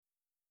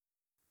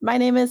My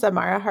name is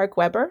Amara Hark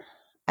Weber.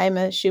 I'm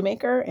a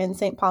shoemaker in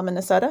St. Paul,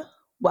 Minnesota.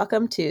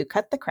 Welcome to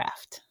Cut the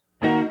Craft.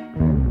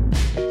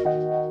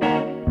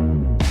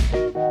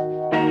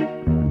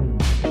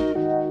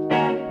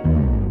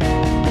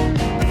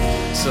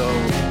 So,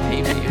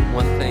 Amy,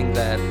 one thing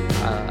that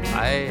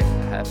I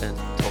haven't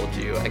told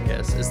you, I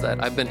guess, is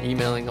that I've been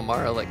emailing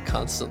Amara like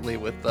constantly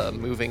with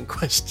moving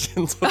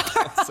questions.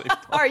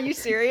 Are you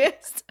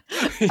serious?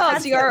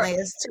 Constantly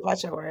is too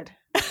much a word.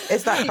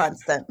 It's not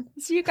constant.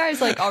 So you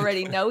guys like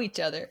already know each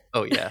other.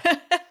 Oh, yeah.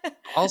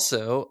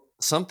 Also,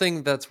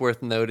 something that's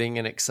worth noting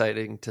and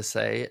exciting to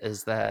say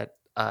is that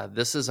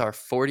this is our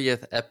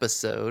 40th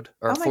episode,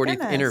 or 40th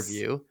goodness.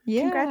 Interview.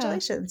 Yeah.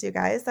 Congratulations, you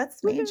guys.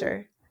 That's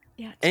major.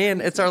 Yeah, and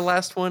crazy. It's our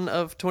last one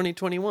of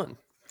 2021.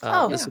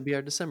 This will be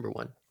our December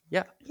one.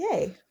 Yeah.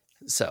 Yay.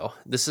 So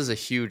this is a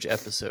huge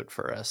episode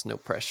for us. No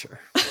pressure.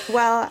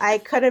 Well, I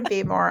couldn't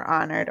be more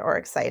honored or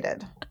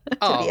excited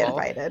to be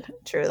invited,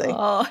 truly.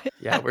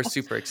 Yeah, we're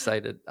super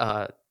excited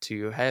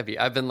to have you.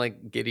 I've been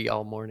like giddy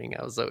all morning.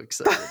 I was so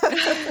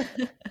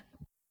excited.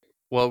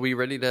 Well, we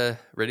ready to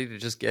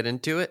just get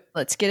into it?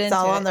 Let's get into it.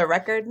 It's all on the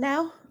record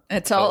now?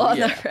 It's all on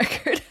the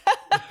record.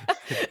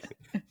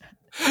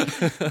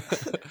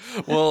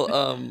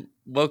 Well,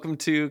 welcome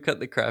to Cut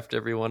the Craft,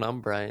 everyone.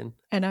 I'm Brian.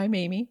 And I'm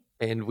Amy.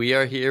 And we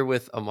are here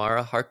with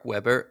Amara Hark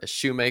Weber, a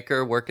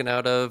shoemaker working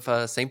out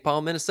of St. Paul,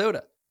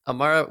 Minnesota.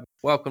 Amara,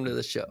 welcome to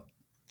the show.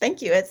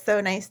 Thank you. It's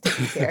so nice to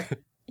be here.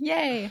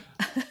 Yay.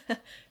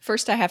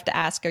 First, I have to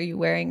ask, are you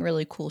wearing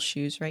really cool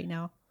shoes right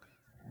now?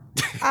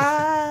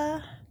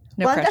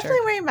 No pressure. I'm definitely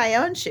wearing my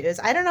own shoes.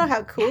 I don't know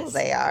how cool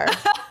they are.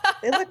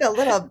 They look a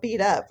little beat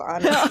up,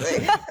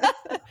 honestly.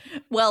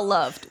 Well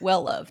loved.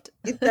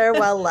 They're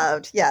well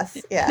loved. Yes.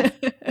 Yeah.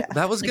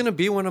 That was going to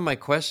be one of my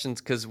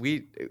questions because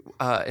we,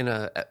 in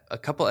a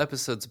couple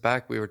episodes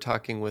back, we were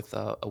talking with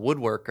a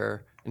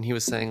woodworker, and he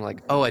was saying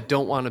like, "Oh, I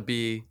don't want to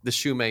be the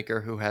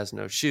shoemaker who has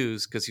no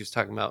shoes," because he was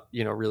talking about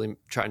really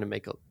trying to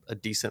make a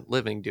decent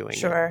living doing it.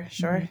 Sure.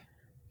 Mm-hmm.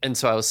 And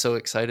so I was so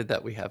excited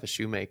that we have a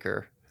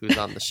shoemaker who's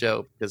on the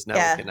show because now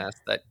we can ask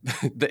that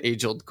the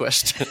age-old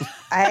question.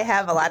 I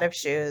have a lot of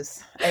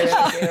shoes. I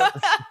really do.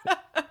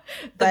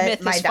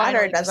 But my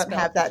daughter doesn't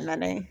have that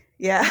many.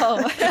 Yeah.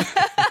 Oh.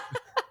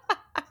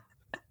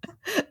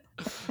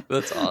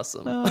 That's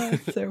awesome. Oh,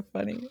 it's so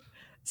funny.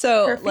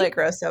 So her feet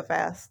grow so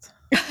fast.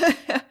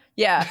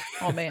 Yeah.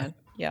 Oh man.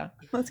 Yeah.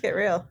 Let's get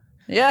real.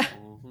 Yeah.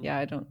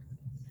 Yeah.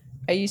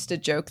 I used to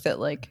joke that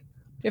like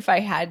if I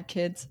had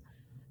kids,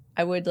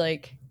 I would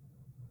like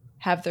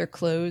have their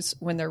clothes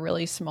when they're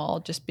really small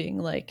just being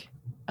like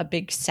a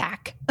big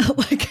sack,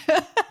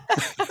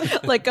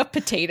 like a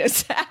potato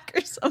sack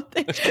or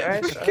something. Sure.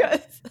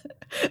 Because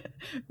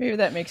maybe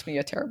that makes me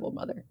a terrible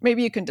mother.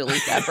 Maybe you can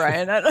delete that,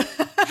 Brian.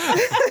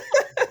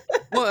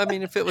 Well, I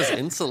mean, if it was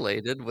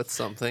insulated with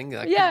something,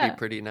 that could be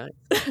pretty nice.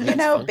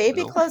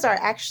 Baby clothes are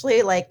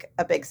actually like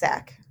a big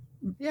sack.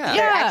 Yeah.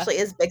 There actually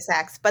is big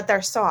sacks, but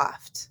they're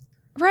soft.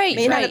 Right.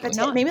 Maybe right.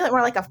 Maybe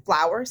more like a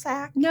flour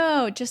sack.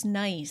 No, just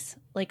nice.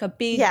 Like a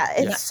big. Yeah,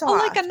 it's soft. Oh,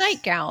 like a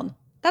nightgown.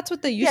 That's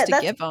what they used to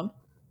give them.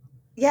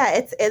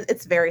 Yeah,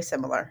 it's very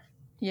similar.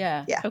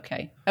 Yeah. Yeah.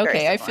 Okay.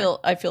 I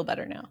feel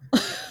better now.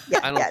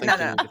 Yeah, I don't think you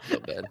need to feel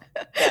bad.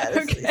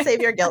 Yeah,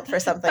 save your guilt for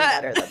something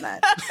better than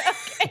that.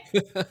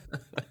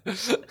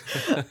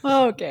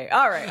 Okay.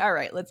 All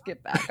right. Let's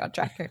get back on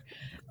track here.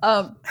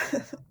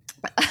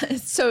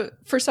 So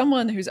for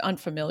someone who's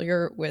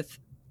unfamiliar with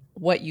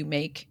what you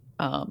make,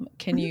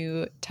 can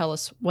you tell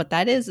us what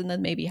that is, and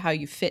then maybe how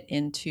you fit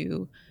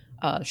into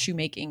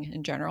shoemaking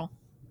in general?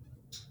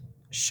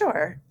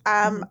 Sure.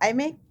 I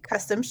make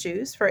custom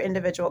shoes for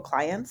individual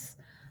clients.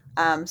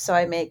 So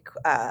I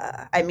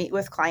meet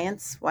with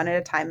clients one at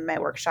a time in my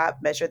workshop,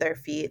 measure their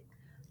feet,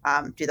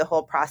 do the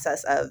whole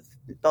process of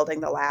building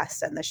the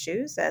last and the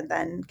shoes, and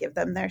then give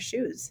them their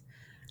shoes.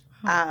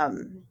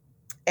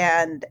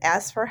 And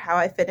as for how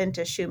I fit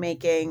into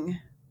shoemaking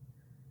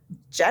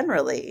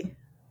generally,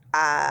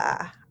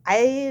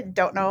 I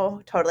don't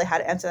know totally how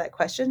to answer that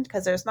question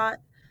because there's not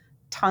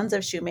tons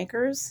of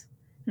shoemakers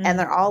and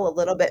they're all a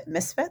little bit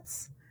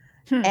misfits.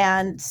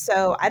 And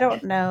so I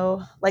don't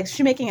know, like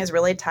shoemaking is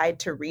really tied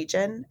to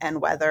region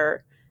and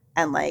weather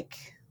and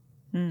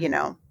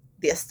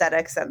the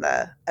aesthetics and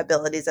the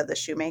abilities of the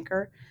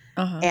shoemaker.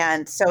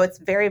 And so it's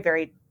very,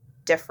 very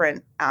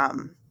different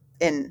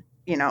in,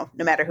 no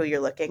matter who you're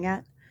looking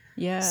at.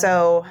 Yeah.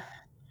 So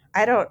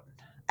I don't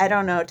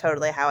know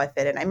totally how I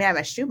fit in. I mean, I'm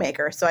a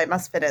shoemaker, so I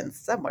must fit in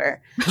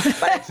somewhere,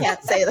 but I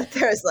can't say that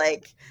there's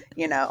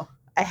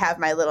I have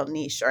my little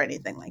niche or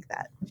anything like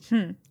that.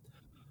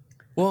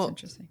 Well, that's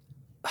interesting.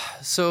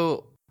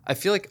 So I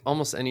feel like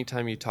almost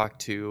anytime you talk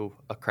to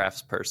a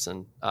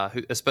craftsperson,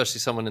 especially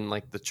someone in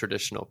like the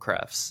traditional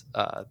crafts,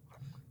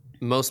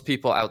 most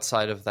people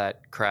outside of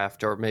that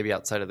craft or maybe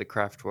outside of the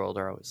craft world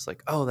are always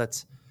like, oh,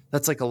 that's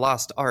like a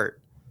lost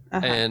art.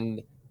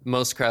 And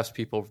most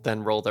craftspeople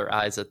then roll their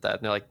eyes at that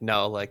and they're like,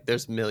 no, like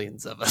there's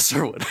millions of us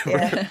or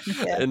whatever.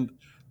 Yeah.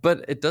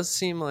 But it does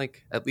seem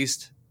like, at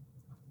least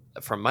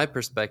from my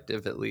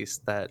perspective, at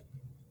least, that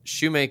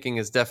shoemaking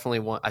is definitely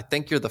one. I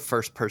think you're the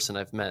first person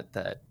I've met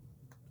that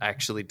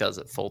actually does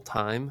it full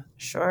time.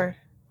 Sure.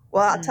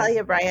 Well, I'll tell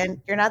you,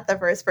 Brian, you're not the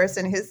first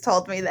person who's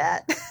told me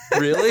that.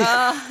 Really?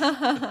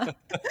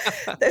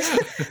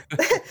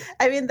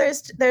 I mean,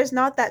 there's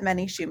not that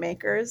many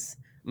shoemakers,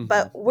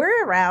 but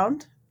we're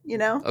around, you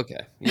know? Okay.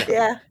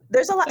 Yeah.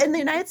 There's a lot in the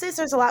United States.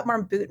 There's a lot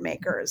more boot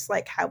makers,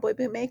 like cowboy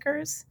boot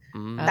makers.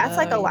 That's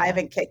like alive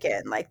and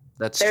kicking. Like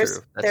that's there's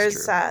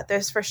true.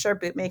 there's for sure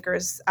boot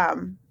makers.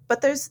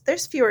 But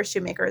there's fewer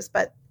shoemakers,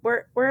 but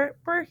we're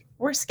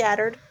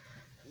scattered.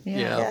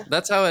 Yeah.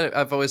 That's how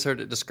I've always heard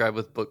it described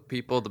with book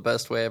people. The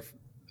best way I've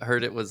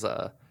heard it was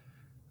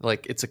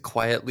like it's a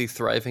quietly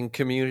thriving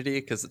community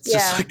because it's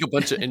just like a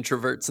bunch of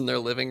introverts in their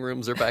living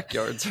rooms or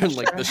backyards or in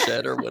like the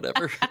shed or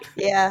whatever.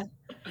 Yeah.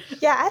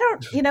 I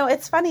don't,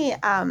 it's funny.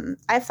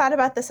 I've thought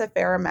about this a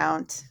fair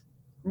amount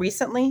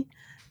recently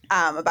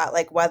about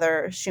like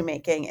whether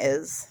shoemaking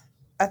is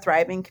a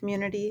thriving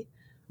community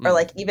or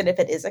like even if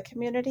it is a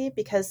community,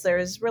 because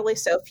there's really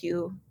so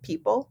few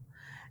people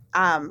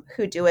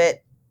who do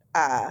it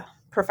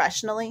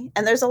professionally.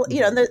 And there's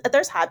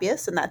there's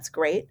hobbyists, and that's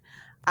great.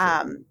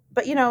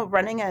 But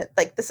running it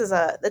like it's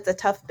a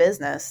tough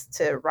business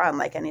to run,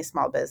 like any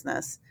small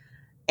business.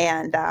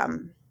 And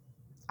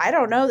I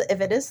don't know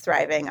if it is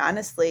thriving,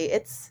 honestly.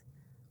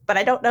 But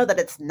I don't know that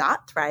it's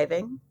not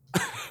thriving.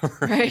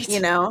 Right.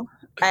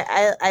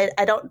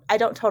 I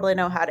don't totally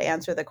know how to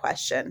answer the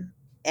question.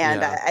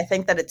 And I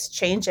think that it's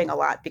changing a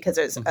lot because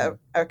there's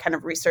a kind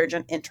of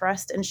resurgent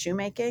interest in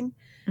shoemaking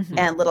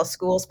and little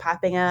schools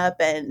popping up,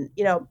 and,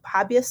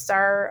 hobbyists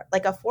are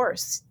like a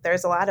force.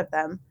 There's a lot of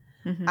them.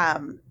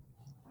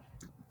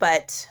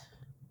 But,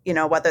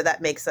 whether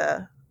that makes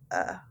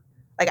I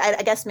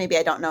guess maybe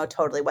I don't know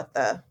totally what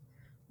the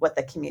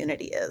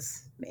community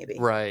is, maybe.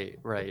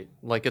 Right.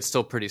 Like it's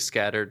still pretty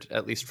scattered,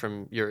 at least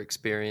from your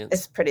experience.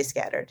 It's pretty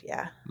scattered.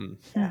 Yeah.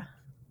 Yeah.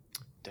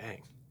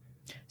 Dang.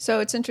 So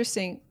it's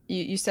interesting.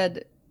 You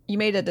said you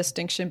made a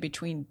distinction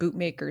between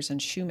bootmakers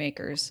and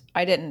shoemakers.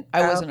 I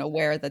wasn't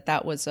aware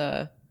that was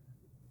a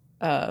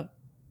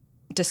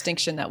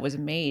distinction that was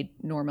made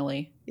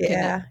normally.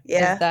 Yeah.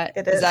 Is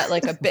that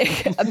like a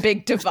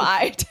big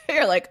divide?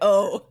 You're like,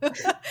 oh.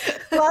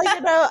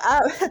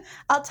 Well,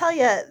 I'll tell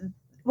you.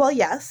 Well,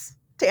 yes.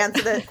 To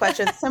answer the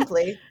question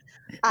simply,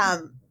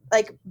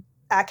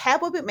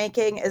 cowboy boot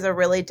making is a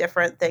really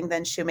different thing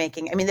than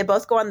shoemaking. I mean, they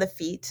both go on the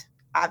feet,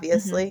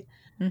 obviously,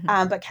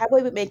 but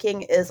cowboy boot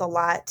making is a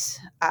lot.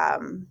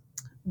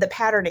 The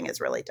patterning is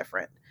really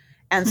different,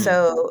 and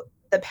so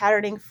the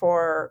patterning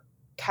for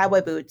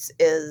cowboy boots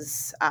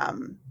is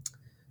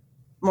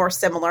more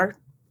similar,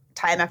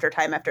 time after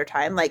time after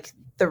time. Like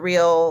the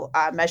real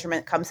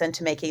measurement comes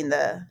into taking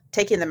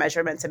the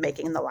measurements and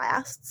making the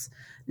lasts,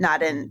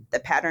 not in the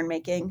pattern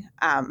making.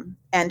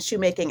 And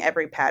shoemaking,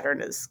 every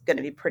pattern is going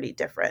to be pretty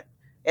different.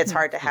 It's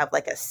hard to have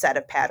like a set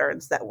of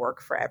patterns that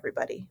work for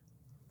everybody.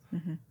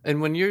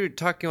 And when you're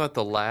talking about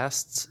the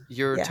lasts,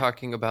 you're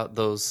talking about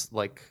those,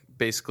 like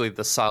basically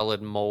the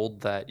solid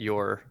mold that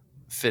you're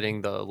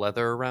fitting the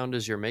leather around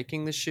as you're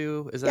making the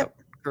shoe. Is that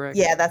correct?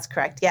 Yeah, that's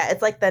correct. Yeah,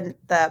 it's like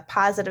the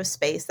positive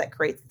space that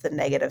creates the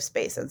negative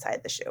space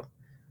inside the shoe.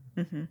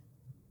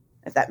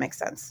 If that makes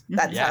sense.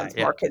 That sounds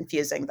more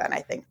confusing than I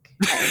think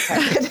I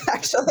intended,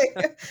 actually.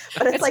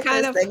 But it's like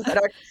those things that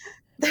are...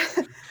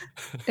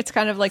 It's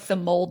kind of like the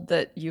mold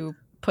that you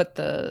put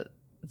the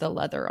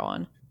leather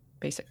on,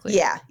 basically.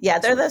 Yeah.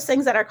 They're those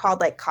things that are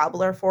called like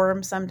cobbler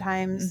forms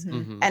sometimes.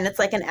 And it's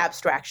like an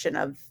abstraction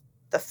of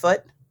the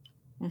foot.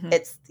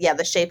 It's,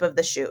 the shape of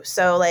the shoe.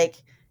 So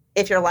like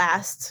if your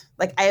last,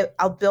 like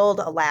I'll build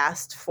a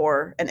last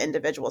for an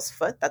individual's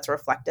foot that's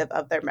reflective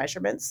of their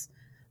measurements,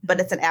 but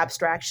it's an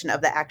abstraction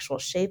of the actual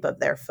shape of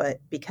their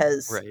foot,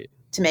 because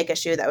to make a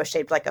shoe that was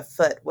shaped like a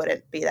foot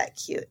wouldn't be that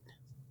cute.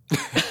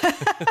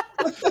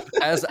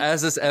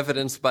 as is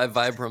evidenced by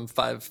Vibram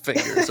 5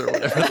 fingers or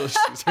whatever those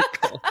shoes are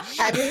called.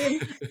 I mean,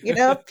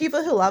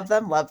 people who love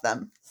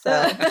them.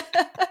 So.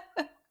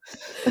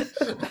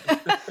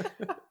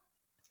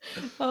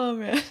 Oh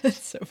man,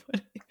 that's so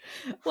funny.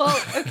 Well,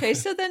 okay,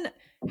 so then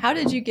how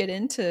did you get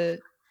into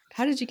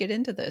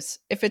this?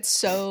 If it's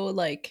so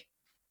like,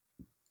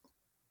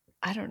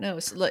 I don't know,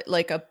 so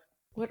like a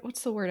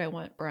what's the word I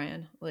want,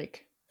 Brian?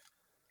 Like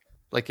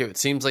it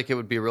seems like it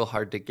would be real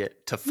hard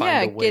to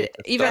find a way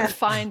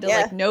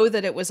to know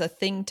that it was a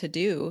thing to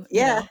do.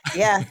 Yeah,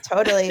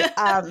 totally.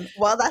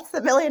 Well, that's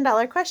the $1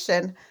 million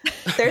question.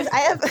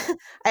 I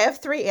have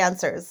 3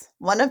 answers.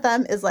 One of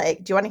them is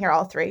like, do you want to hear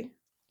all 3?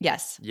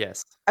 Yes.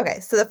 Okay,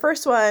 so the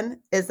first one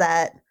is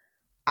that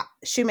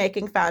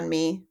shoemaking found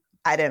me.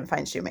 I didn't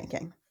find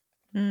shoemaking.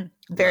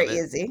 Very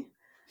easy.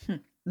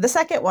 The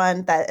second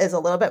one that is a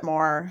little bit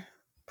more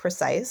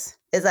precise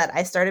is that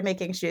I started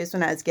making shoes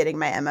when I was getting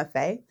my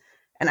MFA,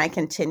 and I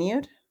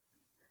continued.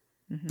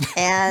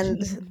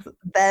 And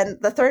then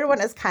the third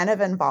one is kind of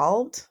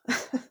involved.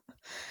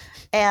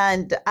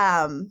 And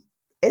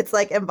it's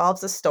like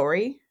involves a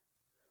story.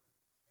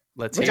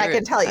 Let's which hear I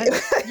can it. tell you.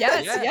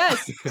 Yes, Yeah.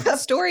 yes. The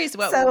story is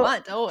what we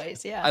want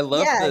always. Yeah. I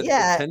love Yeah, the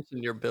yeah.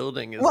 tension you're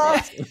building. Is Well,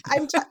 awesome.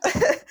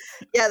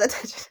 yeah,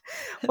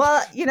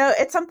 well, you know,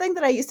 it's something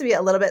that I used to be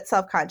a little bit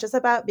self-conscious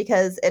about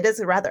because it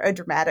is rather a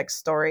dramatic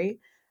story.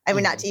 I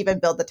mean, not to even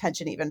build the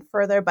tension even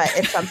further, but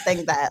it's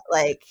something that,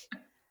 like,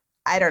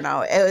 I don't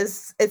know.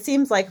 It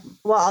seems like,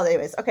 well,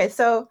 anyways, okay.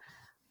 So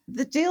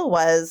the deal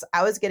was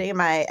I was getting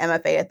my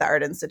MFA at the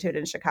Art Institute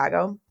in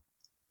Chicago,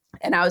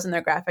 and I was in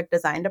their graphic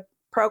design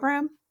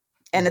program,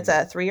 and it's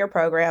a 3-year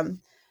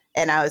program,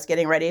 and I was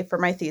getting ready for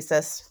my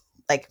thesis,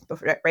 like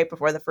right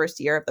before the first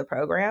year of the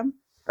program,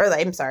 or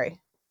I'm sorry,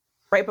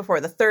 right before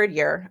the 3rd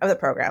year of the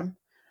program.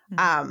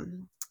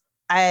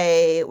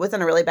 I was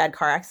in a really bad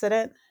car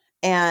accident,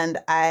 and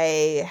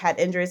I had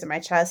injuries in my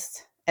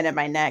chest and in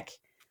my neck,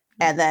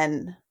 and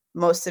then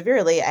most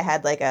severely, I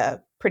had like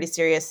a pretty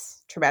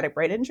serious traumatic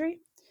brain injury.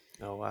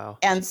 Oh, wow.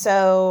 And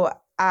so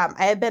I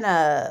had been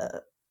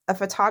a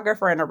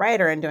photographer and a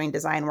writer and doing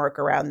design work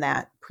around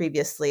that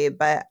previously,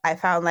 but I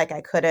found like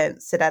I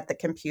couldn't sit at the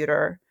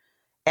computer,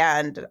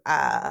 and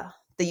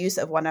the use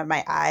of one of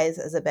my eyes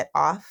is a bit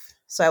off.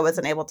 So I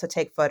wasn't able to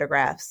take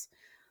photographs.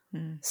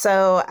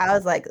 So I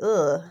was like,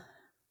 ugh,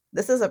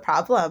 this is a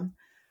problem.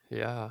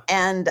 Yeah.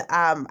 And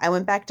I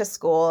went back to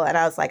school and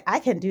I was like, I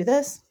can do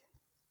this.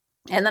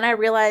 And then I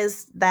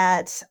realized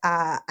that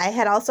I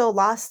had also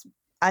lost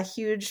a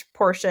huge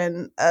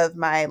portion of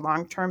my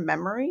long-term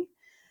memory.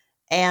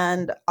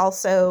 And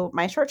also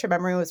my short-term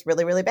memory was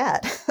really, really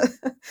bad.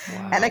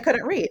 And I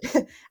couldn't read.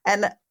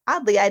 And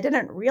oddly, I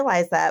didn't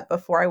realize that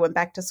before I went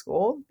back to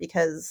school,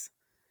 because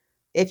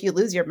if you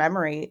lose your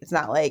memory, it's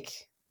not like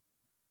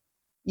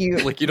you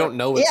don't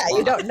know. It's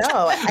you don't know.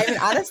 I mean,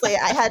 honestly,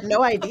 I had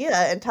no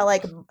idea until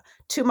like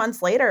 2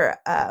 months later.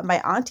 My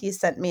auntie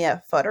sent me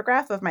a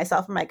photograph of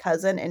myself and my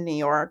cousin in New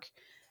York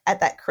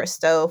at that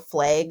Christo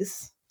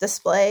flags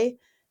display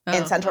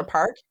in Central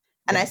Park.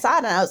 And I saw it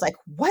and I was like,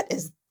 what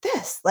is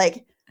this?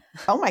 Like,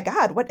 oh my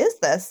God, what is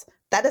this?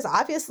 That is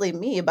obviously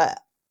me, but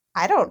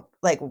I don't,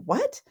 like,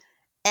 what?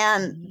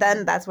 And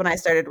then that's when I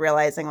started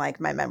realizing like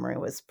my memory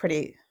was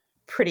pretty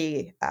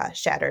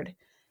shattered.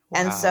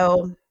 Wow. And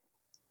so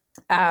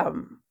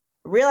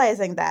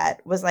realizing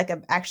that was like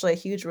actually a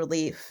huge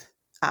relief.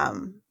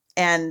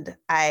 And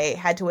I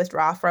had to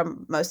withdraw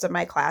from most of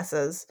my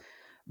classes,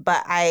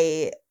 but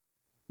I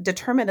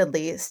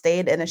determinedly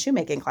stayed in a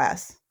shoemaking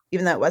class,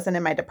 even though it wasn't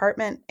in my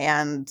department.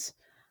 And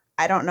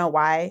I don't know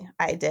why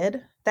I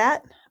did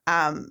that.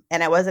 And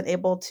I wasn't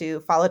able to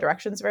follow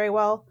directions very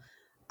well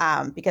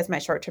because my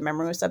short-term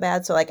memory was so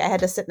bad. So like I had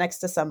to sit next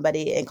to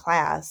somebody in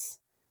class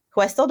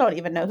who I still don't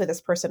even know who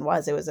this person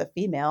was. It was a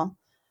female.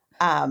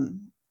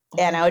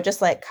 And I would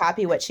just like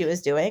copy what she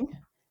was doing.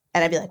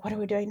 And I'd be like, what are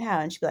we doing now?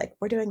 And she'd be like,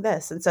 we're doing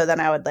this. And so then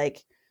I would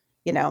like,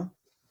 you know,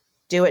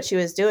 do what she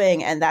was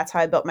doing. And that's how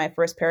I built my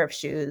first pair of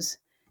shoes.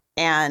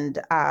 And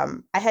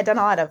I had done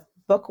a lot of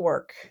book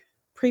work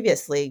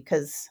previously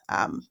because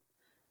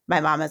my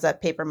mom is a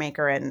paper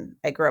maker and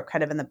I grew up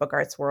kind of in the book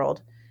arts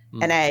world.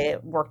 And I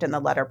worked in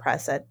the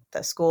letterpress at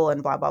the school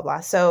and blah, blah,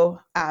 blah. So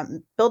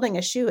building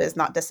a shoe is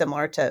not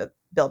dissimilar to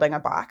building a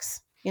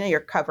box. You know,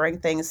 you're covering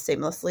things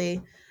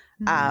seamlessly.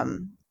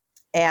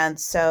 And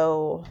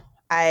so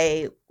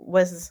I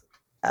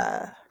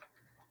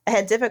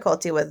had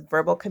difficulty with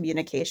verbal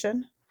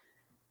communication,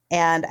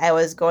 and I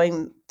was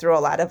going through a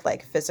lot of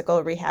like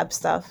physical rehab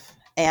stuff.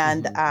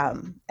 And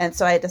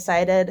so I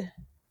decided,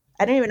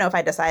 I don't even know if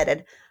I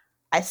decided,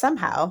 I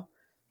somehow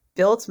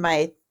built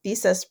my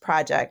thesis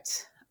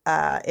project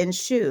in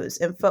shoes,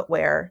 in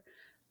footwear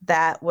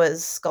that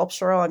was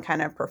sculptural and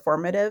kind of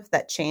performative,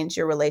 that changed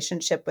your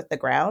relationship with the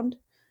ground,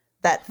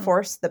 that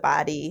forced the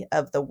body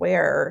of the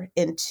wearer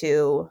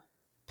into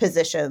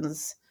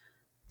positions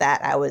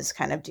that I was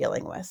kind of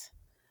dealing with.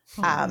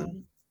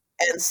 And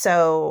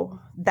so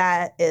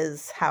that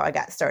is how I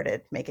got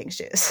started making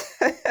shoes.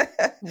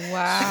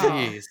 Wow.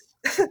 Jeez.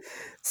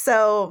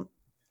 So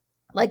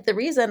like the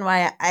reason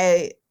why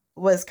I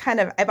was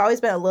I've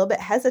always been a little bit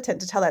hesitant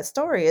to tell that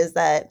story is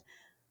that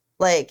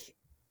like,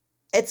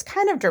 it's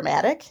kind of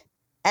dramatic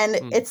and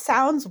it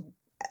sounds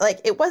like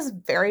it was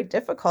very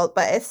difficult,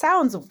 but it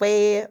sounds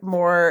way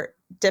more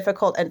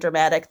difficult and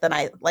dramatic than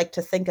I like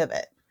to think of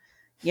it,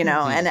 you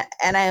know?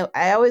 And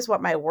I always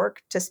want my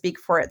work to speak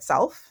for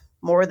itself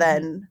more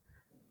than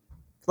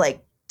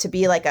like to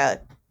be like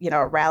a, you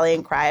know, a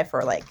rallying cry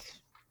for like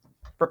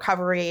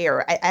recovery,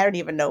 or I don't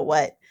even know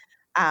what,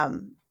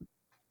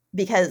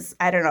 because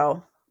I don't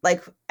know,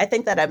 like, I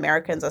think that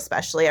Americans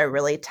especially are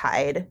really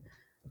tied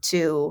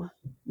to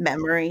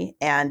memory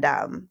and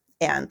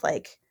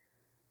like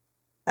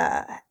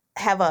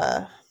have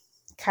a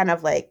kind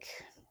of like,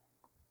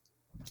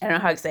 I don't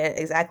know how to say it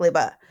exactly,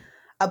 but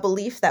a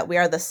belief that we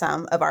are the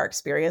sum of our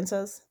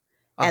experiences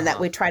and that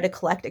we try to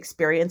collect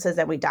experiences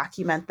and we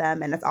document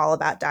them, and it's all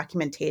about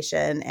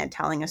documentation and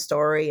telling a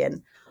story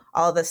and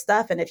all of this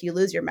stuff. And if you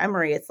lose your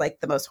memory, it's like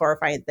the most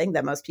horrifying thing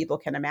that most people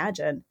can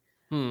imagine.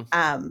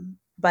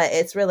 But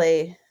it's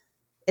really,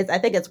 I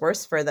think it's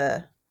worse for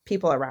the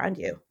people around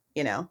you,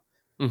 you know?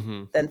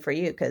 Mm-hmm. than for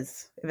you,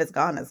 because if it's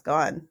gone, it's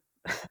gone.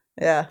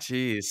 Yeah.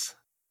 Jeez.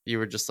 You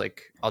were just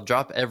like, I'll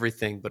drop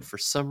everything, but for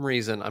some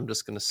reason, I'm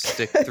just going to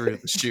stick through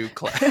the shoe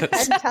class.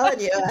 I'm telling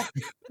you,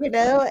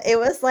 it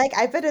was like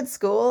I've been in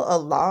school a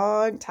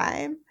long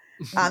time.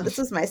 This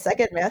was my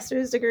second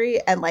master's degree,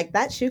 and like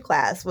that shoe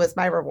class was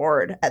my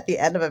reward at the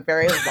end of a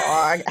very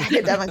long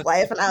academic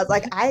life. And I was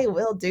like, I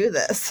will do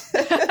this.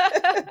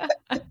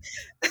 And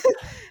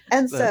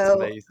That's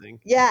so, amazing.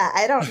 yeah,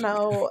 I don't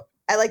know.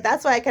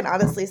 That's why I can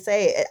honestly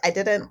say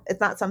it's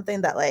not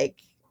something that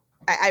like,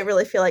 I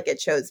really feel like it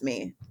chose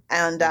me.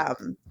 And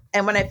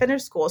when I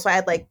finished school, so I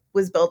had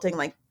was building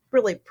like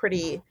really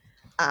pretty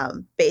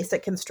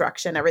basic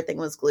construction. Everything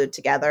was glued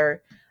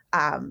together.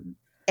 And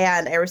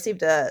I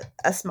received a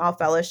small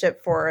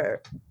fellowship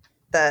for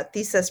the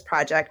thesis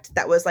project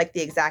that was like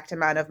the exact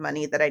amount of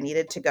money that I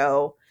needed to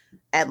go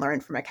and learn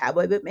from a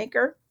cowboy boot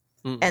maker.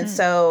 Mm-hmm.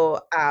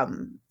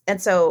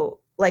 And so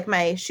like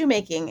my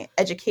shoemaking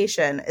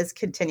education is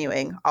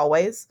continuing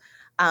always.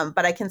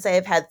 But I can say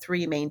I've had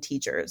 3 main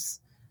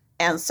teachers.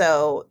 And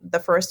so the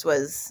first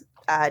was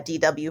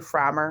D.W.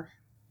 Frommer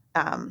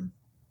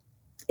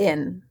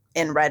in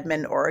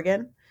Redmond,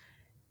 Oregon.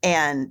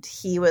 And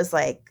he was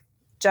like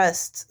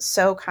just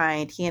so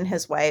kind. He and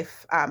his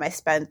wife, I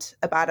spent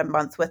about a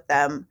month with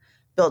them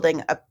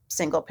building a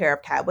single pair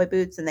of cowboy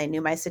boots, and they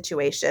knew my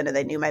situation and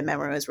they knew my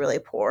memory was really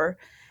poor.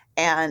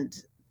 And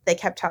they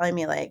kept telling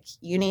me like,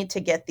 you need to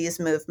get these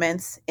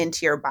movements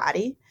into your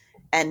body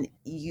and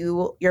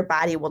your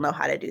body will know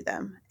how to do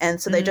them.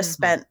 And so they just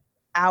spent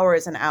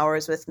hours and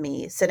hours with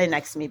me, sitting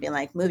next to me, being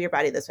like, move your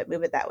body this way,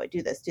 move it that way,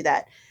 do this, do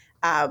that.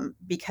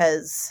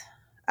 Because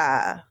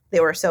they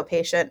were so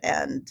patient,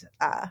 and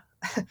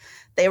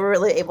they were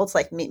really able to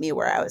like meet me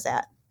where I was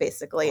at,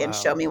 basically, Wow. and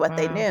show me what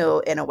they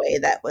knew in a way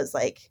that was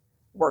like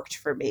worked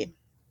for me.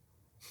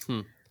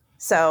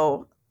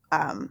 So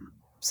that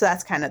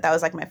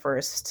was like my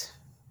first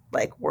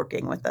like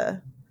working with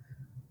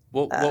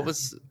what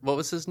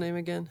was his name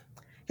again?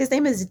 His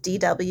name is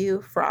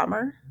D.W.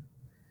 Frommer.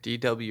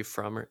 D.W.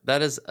 Frommer.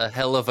 That is a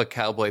hell of a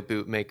cowboy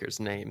boot maker's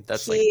name.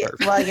 That's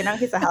perfect. Well,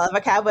 he's a hell of a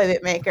cowboy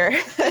boot maker.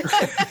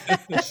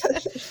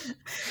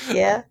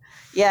 Yeah.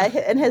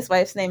 And his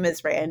wife's name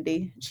is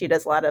Randy. She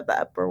does a lot of the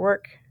upper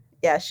work.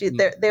 Yeah,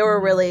 they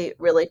were really,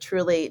 really,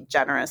 truly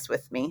generous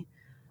with me.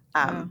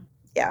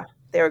 Yeah,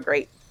 they were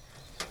great.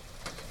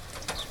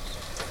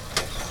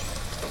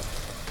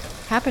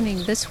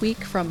 Happening this week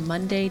from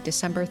Monday,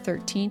 December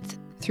 13th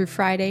through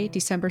Friday,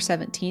 December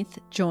 17th,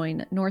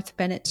 join North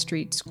Bennett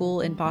Street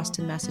School in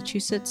Boston,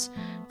 Massachusetts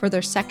for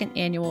their 2nd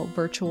annual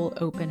virtual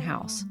open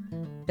house.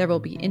 There will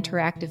be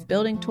interactive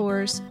building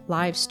tours,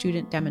 live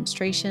student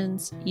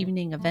demonstrations,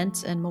 evening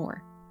events, and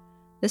more.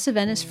 This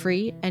event is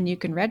free, and you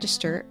can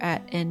register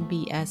at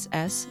nbss.edu/open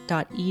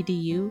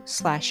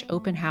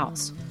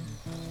house.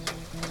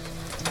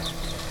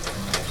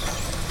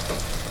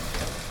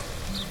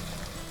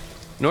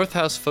 North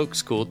House Folk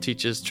School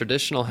teaches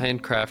traditional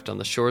handcraft on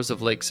the shores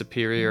of Lake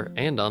Superior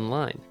and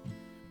online.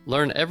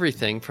 Learn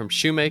everything from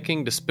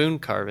shoemaking to spoon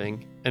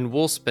carving and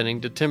wool spinning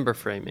to timber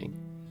framing.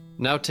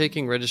 Now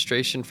taking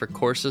registration for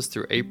courses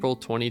through April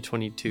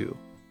 2022.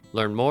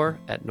 Learn more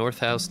at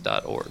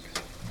northhouse.org.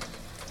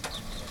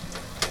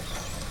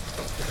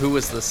 Who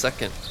was the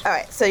second? All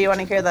right, so you want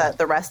to hear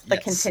the rest of the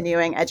Yes.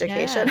 continuing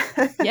education?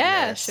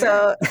 Yeah,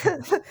 sure.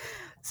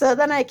 So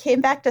then I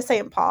came back to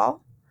St.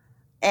 Paul,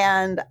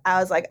 and I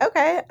was like,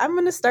 okay, I'm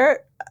going to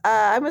start.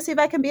 I'm going to see if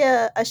I can be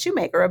a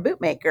shoemaker, a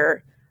boot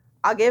maker.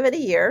 I'll give it a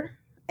year,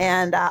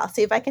 and I'll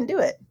see if I can do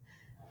it.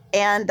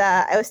 And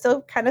I was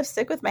still kind of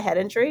sick with my head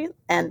injury,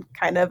 and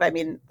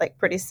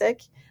pretty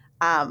sick.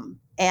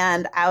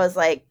 And I was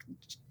like,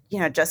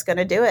 just going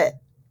to do it.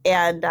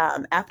 And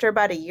after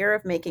about a year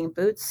of making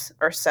boots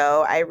or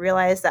so, I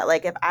realized that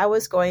if I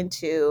was going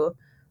to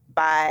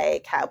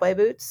buy cowboy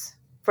boots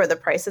for the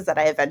prices that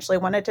I eventually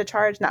wanted to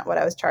charge, not what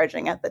I was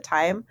charging at the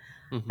time,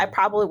 I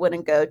probably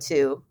wouldn't go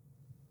to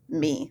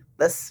me,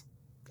 this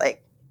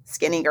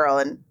skinny girl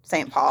in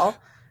St. Paul.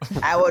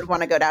 I would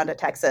want to go down to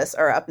Texas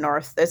or up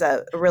north. There's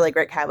a really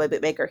great cowboy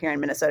boot maker here in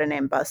Minnesota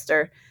named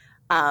Buster.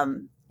 I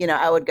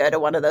would go to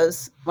one of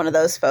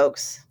those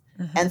folks.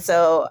 And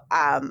so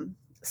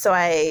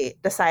I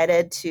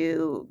decided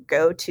to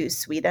go to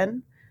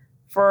Sweden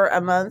for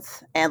a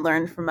month and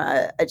learn from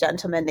a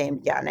gentleman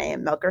named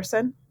Janne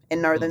Melkerson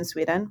in northern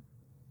Sweden,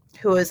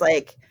 who is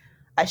like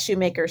a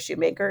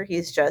shoemaker.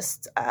 He's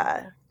just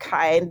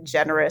kind,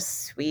 generous,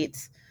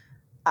 sweet,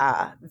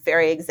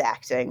 very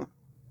exacting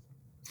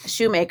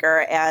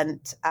shoemaker. And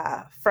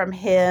from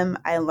him,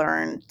 I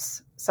learned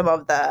some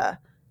of the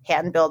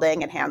hand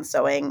building and hand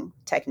sewing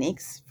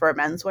techniques for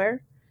menswear.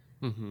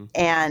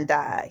 And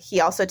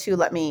he also too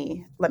let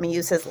me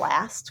use his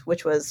last,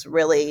 which was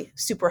really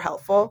super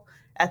helpful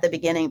at the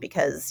beginning,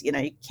 because you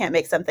can't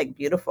make something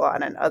beautiful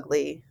on an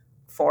ugly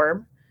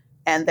form,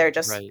 and they're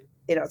just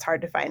it's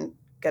hard to find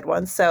good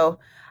ones. So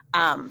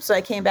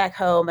I came back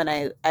home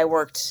and I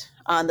worked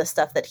on the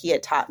stuff that he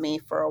had taught me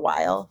for a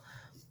while,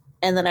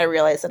 and then I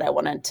realized that I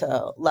wanted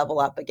to level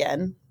up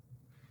again.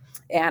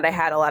 And I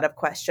had a lot of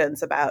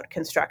questions about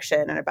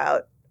construction and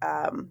about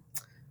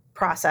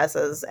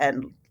processes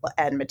and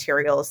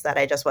materials that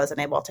I just wasn't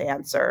able to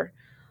answer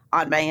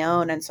on my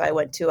own. And so I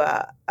went to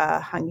a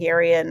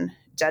Hungarian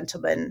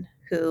gentleman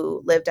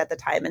who lived at the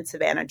time in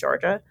Savannah,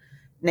 Georgia,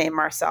 named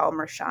Marcel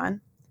Mershon.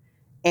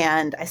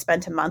 And I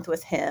spent a month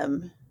with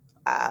him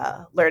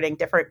learning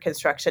different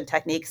construction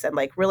techniques and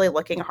like really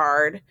looking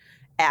hard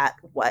at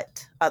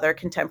what other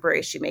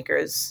contemporary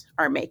shoemakers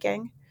are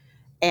making,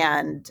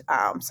 and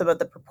some of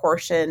the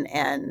proportion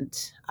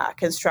and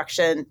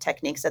construction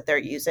techniques that they're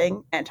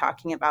using, and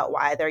talking about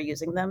why they're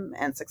using them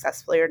and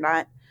successfully or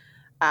not.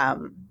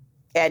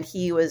 And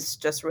he was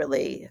just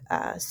really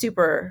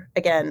super,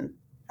 again,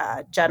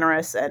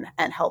 generous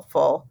and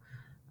helpful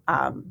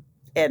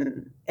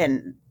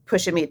in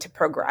pushing me to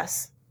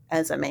progress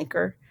as a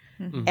maker.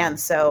 Mm-hmm. And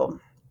so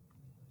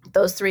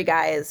those three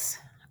guys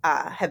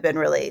have been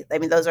really, I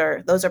mean, those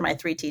are my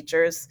three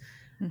teachers.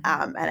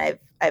 Mm-hmm. And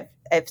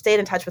I've stayed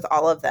in touch with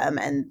all of them,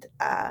 and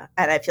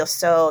I feel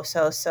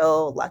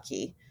so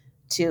lucky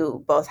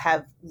to both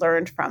have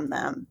learned from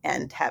them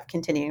and have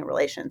continuing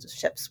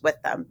relationships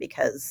with them,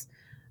 because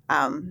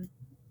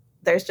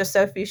there's just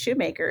so few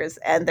shoemakers,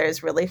 and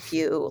there's really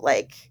few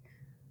like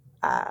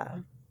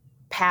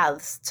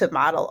paths to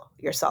model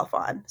yourself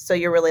on. So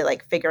you're really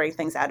like figuring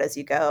things out as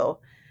you go,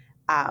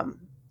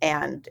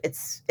 and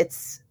it's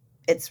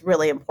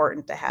really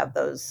important to have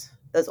those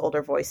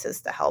older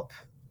voices to help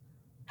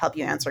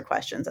you answer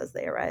questions as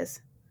they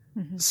arise.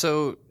 Mm-hmm.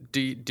 So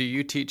do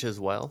you teach as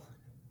well?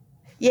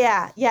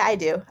 Yeah, I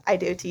do. I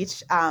do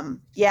teach.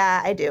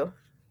 Yeah, I do.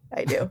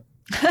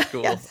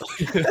 Cool. Yes.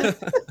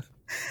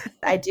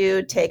 I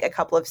do take a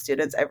couple of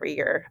students every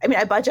year. I mean,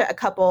 I budget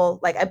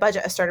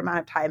a certain amount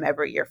of time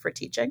every year for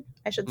teaching,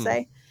 I should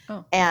say.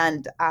 Oh.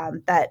 And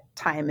that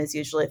time is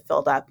usually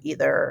filled up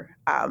either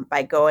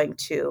by going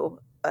to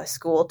a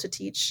school to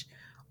teach,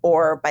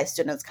 or by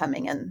students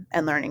coming in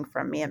and learning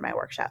from me in my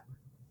workshop.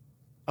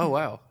 Oh,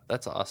 wow.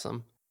 That's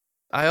awesome.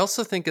 I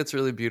also think it's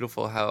really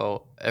beautiful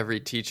how every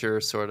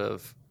teacher sort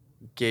of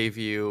gave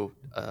you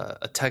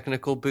a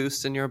technical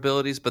boost in your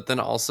abilities, but then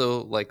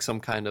also like some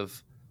kind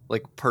of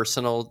like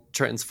personal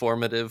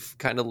transformative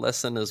kind of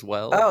lesson as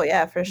well. Oh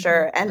yeah, for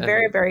sure. And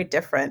very, very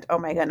different. Oh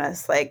my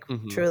goodness. Like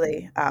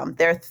truly,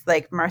 they're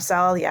like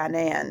Marcel, Janne,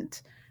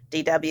 and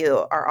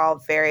DW are all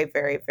very,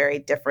 very, very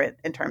different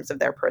in terms of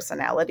their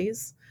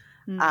personalities.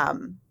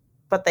 Mm.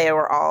 But they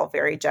were all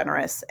very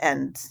generous,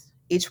 and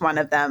each one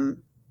of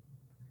them,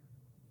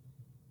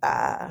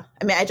 I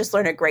mean, I just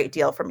learned a great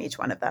deal from each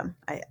one of them.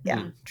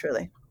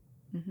 Truly.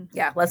 Mm-hmm.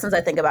 Yeah. Lessons I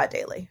think about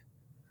daily.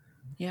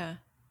 Yeah.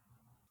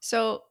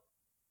 So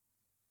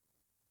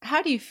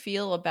how do you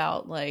feel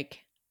about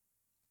like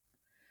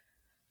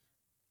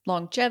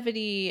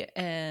longevity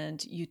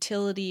and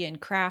utility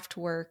and craft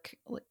work?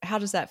 How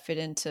does that fit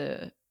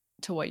into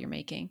what you're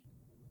making?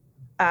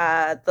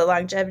 The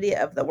longevity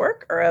of the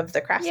work or of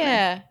the craftsman?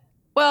 Yeah.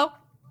 Well,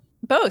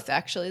 both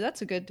actually.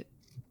 That's a good.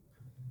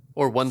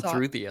 Or one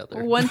through the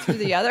other. One through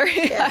the other.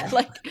 Yeah.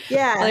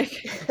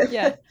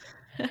 Yeah.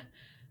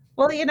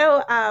 Well,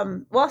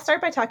 I'll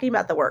start by talking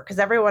about the work, because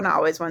everyone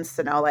always wants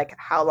to know, like,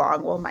 how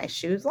long will my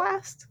shoes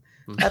last?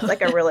 That's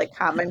like a really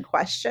common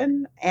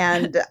question.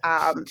 And,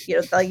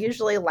 they'll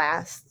usually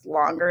last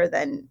longer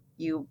than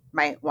you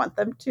might want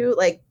them to.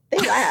 Like, they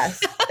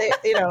last.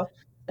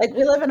 Like,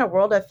 we live in a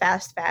world of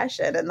fast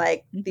fashion, and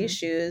like these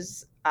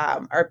shoes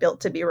are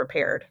built to be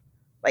repaired,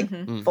 like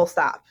full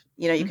stop.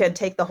 You could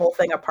take the whole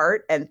thing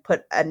apart and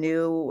put a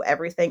new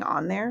everything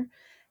on there.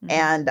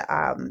 And,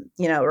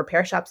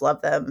 repair shops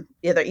love them.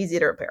 Yeah, they're easy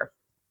to repair.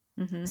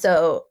 Mm-hmm.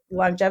 So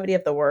longevity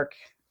of the work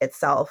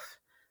itself,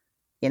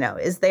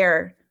 is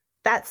there.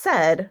 That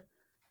said,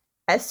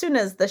 as soon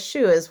as the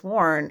shoe is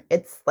worn,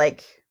 it's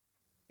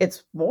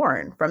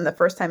worn from the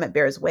first time it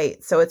bears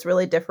weight. So it's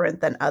really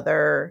different than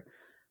other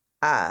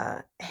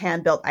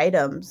hand-built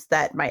items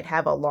that might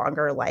have a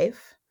longer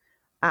life.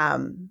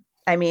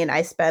 I mean,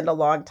 I spend a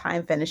long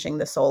time finishing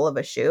the sole of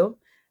a shoe,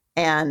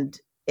 and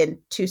in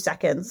 2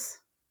 seconds,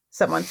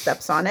 someone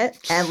steps on it,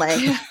 and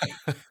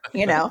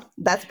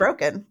that's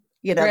broken.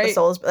 Right. The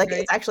sole is like,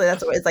 right.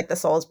 It's like the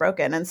sole is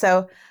broken. And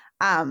so,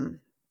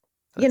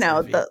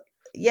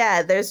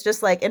 there's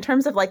just like, in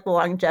terms of like the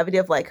longevity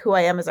of like who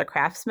I am as a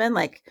craftsman,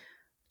 like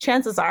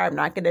chances are I'm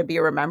not going to be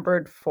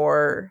remembered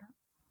for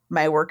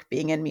my work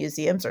being in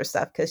museums or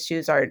stuff, because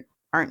shoes aren't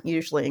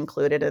usually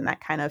included in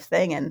that kind of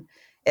thing. And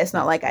it's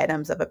not like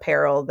items of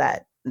apparel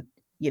that,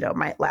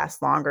 might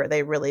last longer.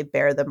 They really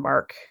bear the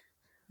mark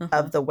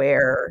of the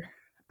wearer,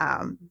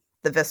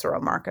 the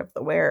visceral mark of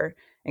the wearer,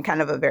 in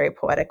kind of a very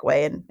poetic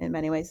way in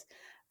many ways.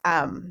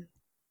 And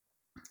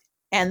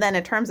then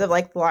in terms of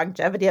like the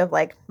longevity of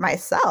like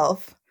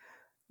myself,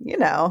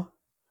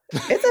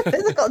 it's a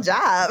physical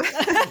job.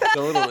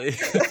 Totally.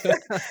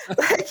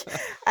 Like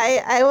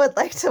I would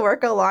like to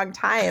work a long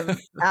time,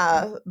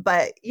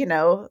 but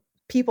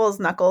people's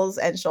knuckles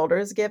and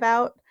shoulders give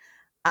out.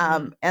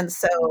 And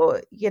so,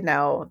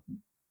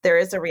 there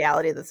is a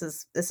reality. This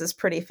is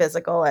pretty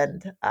physical,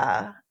 and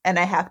I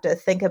have to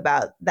think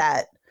about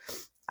that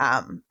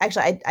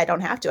Actually, I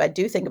don't have to. I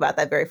do think about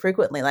that very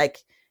frequently. Like,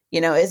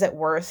 is it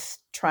worth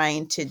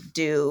trying to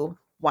do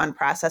one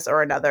process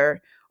or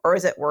another, or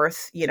is it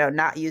worth,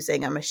 not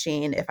using a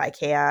machine if I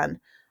can,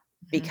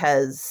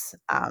 because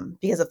of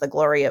the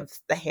glory of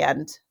the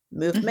hand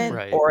movement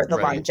Right, or the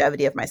right.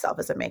 longevity of myself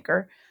as a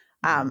maker.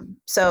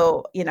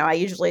 So, I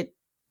usually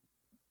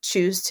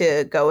choose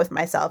to go with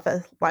myself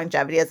as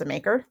longevity as a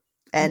maker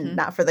and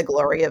not for the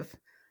glory of,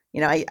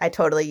 I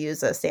totally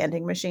use a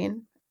sanding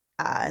machine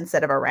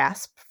instead of a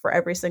rasp for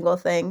every single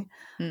thing.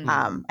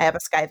 I have a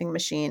skiving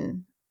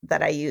machine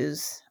that I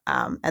use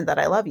and that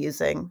I love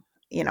using.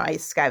 I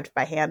skived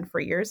by hand for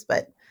years,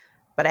 but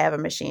I have a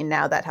machine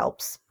now that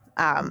helps.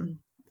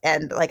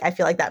 And like, I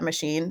feel like that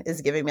machine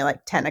is giving me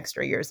like 10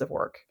 extra years of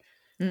work.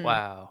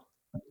 Wow.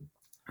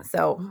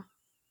 So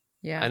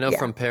yeah, I know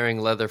from paring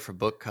leather for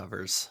book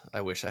covers, I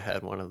wish I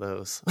had one of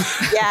those.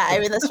 yeah, I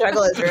mean, the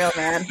struggle is real,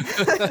 man.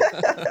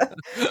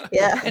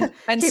 Yeah.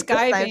 and Keep this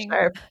knife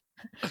sharp.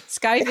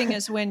 skiving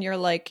is when you're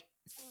like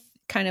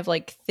kind of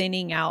like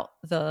thinning out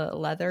the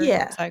leather.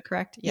 Yeah. Is that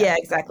correct? Yeah,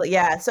 exactly.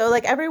 Yeah. So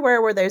like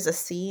everywhere where there's a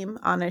seam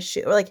on a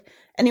shoe, or like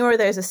anywhere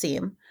there's a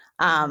seam,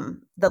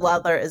 the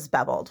leather is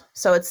beveled.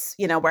 So it's,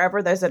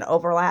 wherever there's an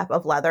overlap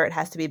of leather, it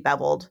has to be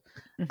beveled.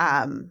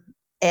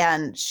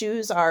 And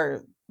shoes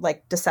are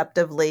like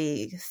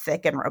deceptively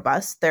thick and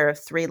robust. There are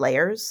 3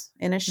 layers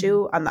in a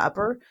shoe on the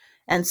upper.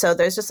 And so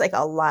there's just like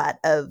a lot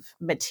of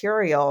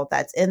material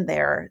that's in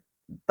there.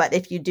 But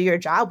if you do your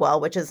job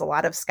well, which is a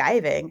lot of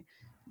skiving,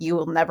 you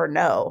will never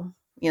know,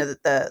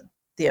 that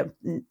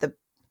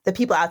the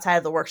people outside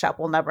of the workshop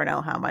will never know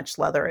how much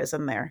leather is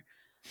in there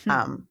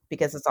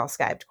because it's all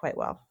skived quite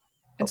well.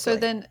 And so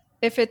then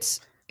if it's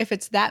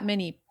that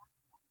many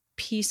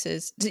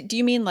pieces, do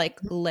you mean like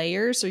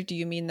layers, or do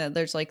you mean that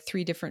there's like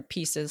 3 different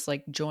pieces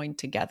like joined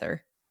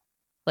together?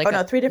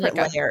 Like 3 different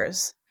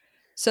layers.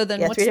 So then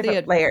what's 3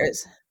 different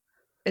layers?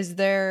 Is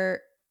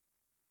there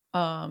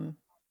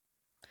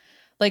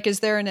is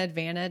there an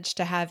advantage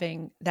to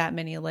having that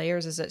many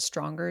layers? Is it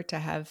stronger to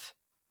have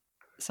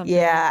something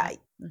like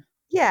that?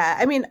 Yeah.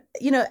 I mean,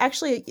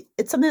 actually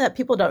it's something that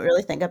people don't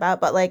really think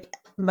about, but like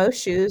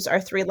most shoes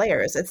are 3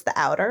 layers. It's the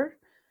outer,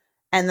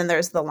 and then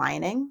there's the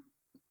lining,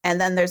 and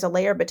then there's a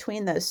layer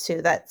between those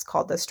 2 that's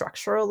called the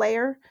structural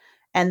layer.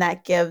 And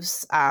that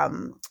gives,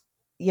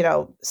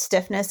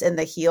 stiffness in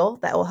the heel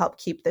that will help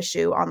keep the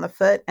shoe on the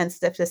foot, and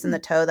stiffness in the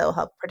toe that will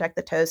help protect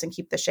the toes and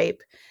keep the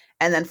shape.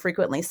 And then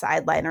frequently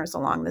side liners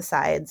along the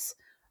sides,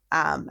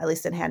 at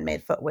least in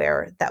handmade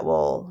footwear, that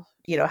will,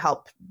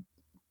 help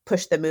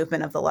push the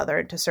movement of the leather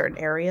into certain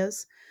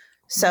areas.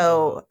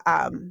 So,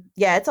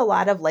 it's a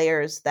lot of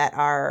layers that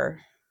are,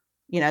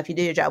 if you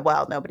do your job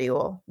well, nobody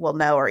will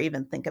know or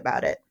even think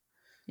about it.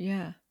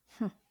 Yeah.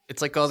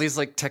 It's like all these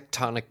like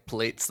tectonic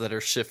plates that are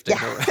shifting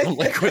around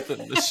like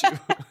within the shoe.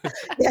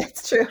 Yeah,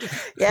 it's true.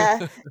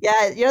 Yeah.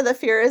 Yeah. The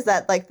fear is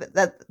that like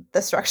that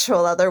the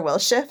structural leather will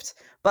shift,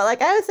 but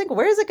like I always think,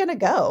 where is it going to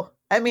go?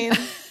 I mean,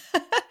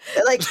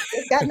 like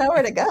it's got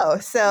nowhere to go.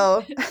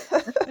 So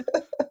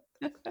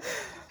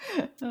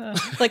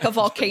like a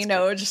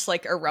volcano just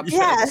like erupts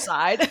on the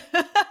side.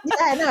 Yeah,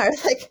 I know.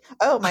 Like,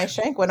 oh, my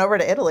shank went over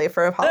to Italy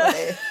for a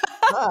holiday.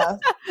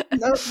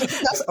 No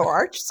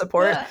arch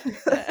support.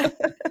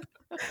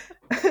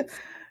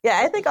 Yeah,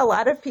 I think a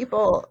lot of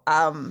people,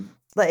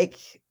 like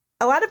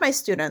a lot of my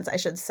students, I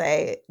should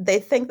say, they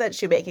think that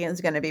shoemaking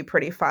is going to be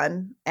pretty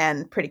fun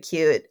and pretty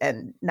cute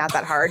and not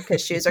that hard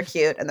because shoes are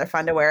cute and they're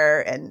fun to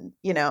wear. And,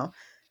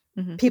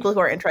 people who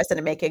are interested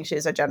in making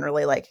shoes are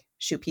generally like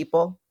shoe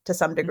people to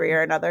some degree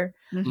or another.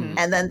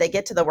 And then they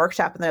get to the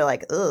workshop and they're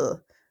like,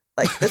 ugh,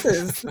 like this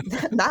is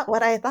not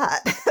what I thought.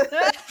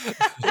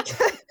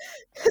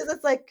 Because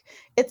it's like,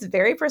 it's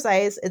very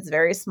precise. It's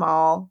very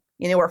small.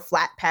 We're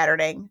flat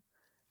patterning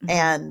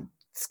and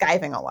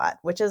skiving a lot,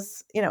 which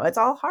is, it's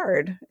all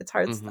hard. It's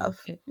hard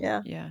stuff.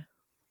 Yeah.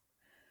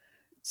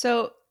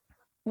 So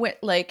I'm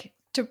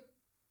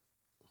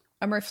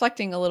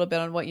reflecting a little bit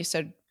on what you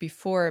said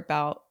before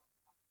about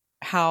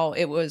how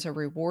it was a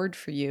reward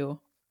for you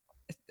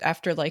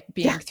after like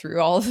being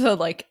through all the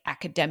like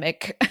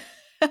academic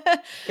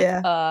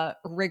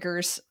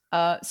rigors.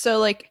 So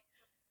like,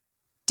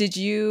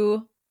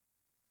 can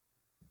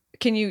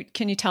you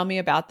tell me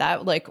about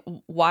that? Like,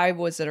 why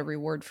was it a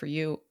reward for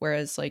you?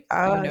 Whereas like you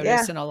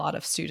notice in a lot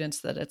of students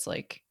that it's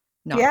like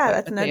not.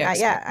 Yeah,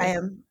 I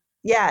am.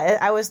 Yeah,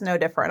 I was no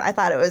different. I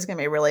thought it was going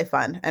to be really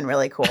fun and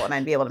really cool, and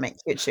I'd be able to make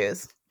cute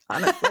shoes.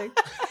 Honestly,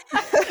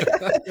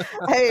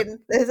 I mean,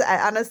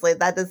 honestly,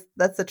 that's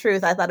the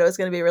truth. I thought it was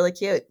going to be really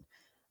cute.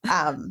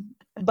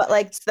 But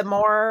like the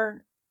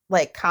more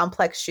like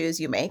complex shoes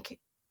you make,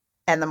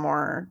 and the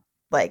more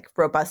like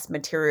robust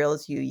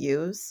materials you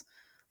use,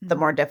 the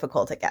more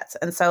difficult it gets.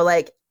 And so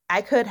like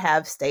I could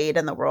have stayed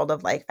in the world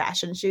of like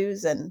fashion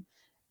shoes and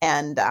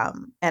I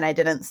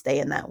didn't stay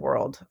in that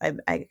world.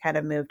 I kind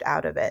of moved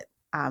out of it,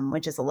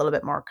 which is a little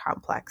bit more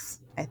complex,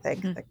 I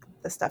think, like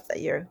the stuff that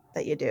you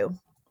do.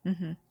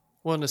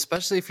 Well, and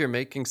especially if you're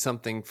making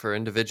something for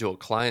individual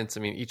clients,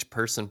 I mean, each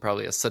person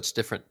probably has such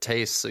different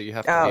tastes, so you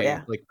have to Oh, be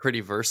yeah. like pretty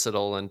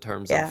versatile in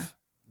terms Yeah. of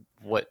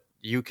what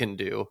you can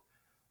do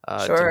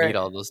to Sure. meet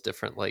all those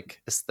different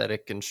like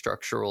aesthetic and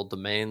structural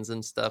domains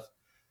and stuff.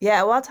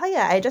 Yeah, well, I'll tell you,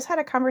 I just had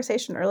a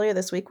conversation earlier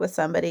this week with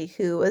somebody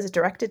who was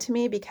directed to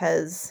me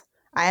because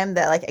I am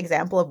the like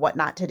example of what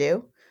not to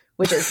do,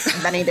 which is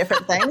many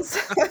different things.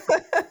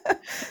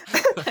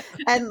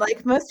 And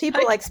like most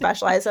people like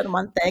specialize in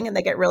one thing and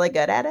they get really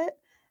good at it.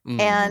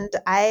 And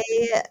I,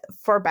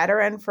 for better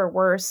and for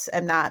worse,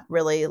 am not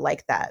really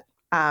like that.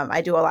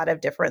 I do a lot of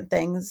different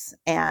things,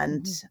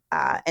 and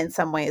in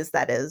some ways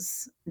that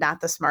is not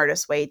the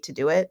smartest way to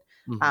do it,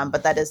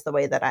 but that is the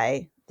way that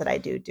I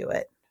do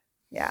it.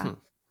 Yeah.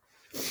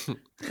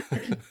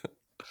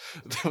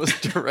 That was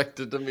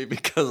directed to me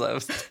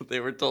because they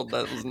were told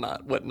that was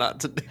not what not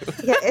to do.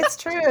 Yeah, it's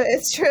true.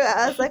 It's true.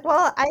 I was like,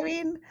 well, I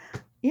mean,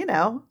 you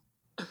know,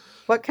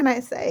 what can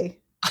I say?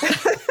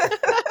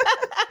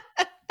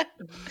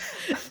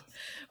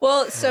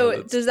 Well,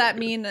 so does that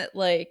mean that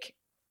like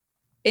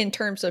in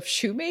terms of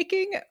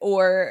shoemaking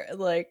or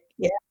like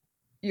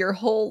your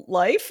whole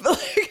life?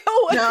 Like,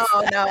 no.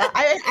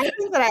 I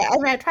think that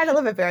I try to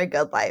live a very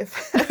good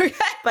life,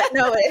 but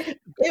no,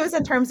 it was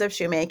in terms of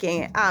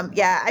shoemaking.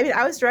 Yeah, I mean,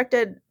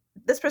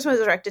 this person was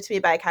directed to me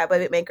by a cowboy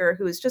boot maker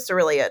who's just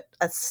a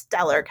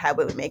stellar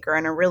cowboy boot maker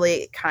and a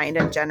really kind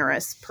and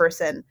generous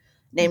person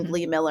named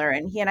Lee Miller.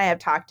 And he and I have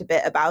talked a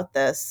bit about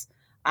this.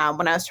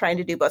 When I was trying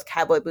to do both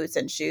cowboy boots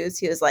and shoes,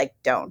 he was like,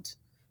 don't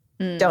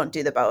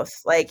do the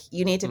both. Like,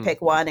 you need to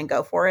pick one and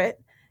go for it.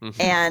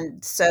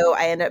 And so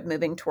I ended up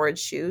moving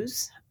towards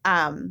shoes.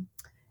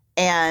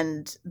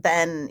 And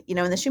then, you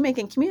know, in the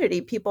shoemaking community,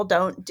 people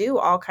don't do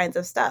all kinds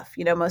of stuff.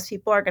 You know, most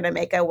people are going to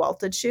make a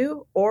welted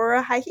shoe or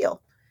a high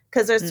heel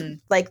because there's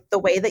like the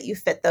way that you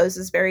fit those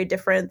is very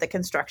different. The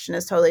construction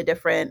is totally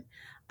different.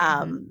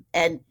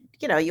 And,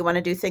 you know, you want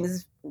to do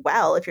things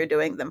well if you're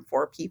doing them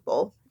for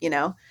people, you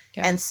know?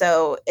 Yeah. And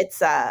so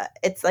it's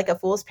like a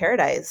fool's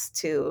paradise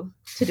to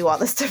do all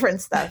this different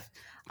stuff,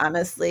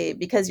 honestly,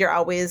 because you're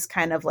always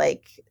kind of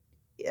like,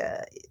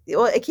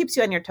 well, it keeps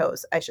you on your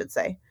toes, I should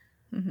say.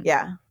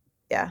 Yeah.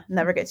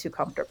 Never get too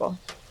comfortable.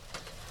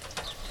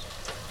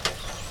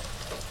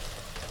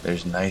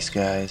 There's nice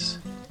guys,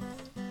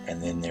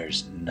 and then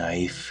there's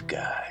knife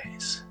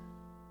guys.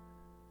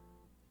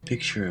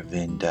 Picture a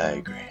Venn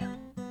diagram.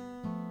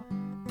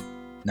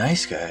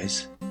 Nice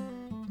guys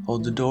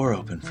hold the door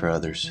open for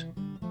others.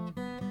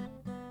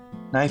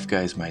 Knife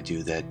guys might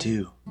do that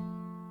too,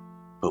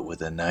 but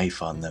with a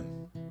knife on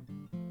them.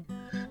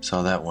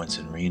 Saw that once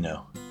in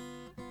Reno.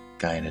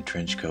 Guy in a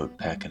trench coat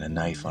packing a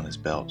knife on his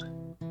belt.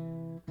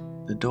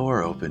 The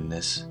door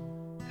openness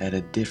had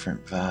a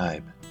different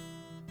vibe.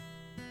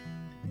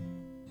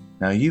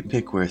 Now you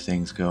pick where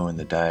things go in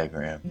the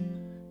diagram,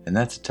 and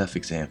that's a tough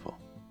example.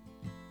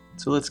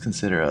 So let's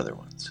consider other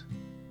ones.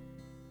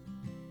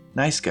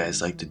 Nice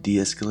guys like to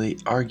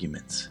de-escalate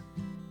arguments.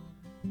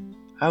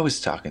 I was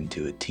talking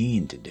to a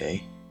teen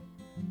today,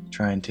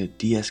 trying to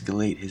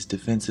de-escalate his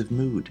defensive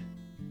mood.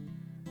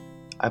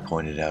 I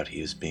pointed out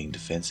he was being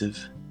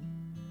defensive.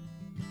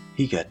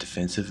 He got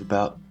defensive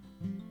about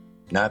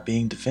not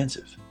being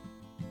defensive.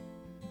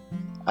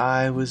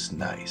 I was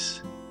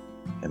nice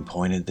and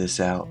pointed this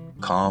out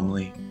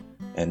calmly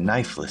and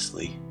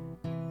knifelessly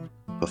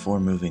before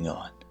moving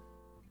on.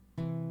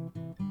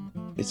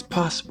 It's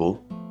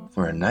possible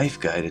for a knife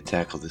guy to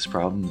tackle this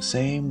problem the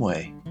same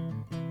way,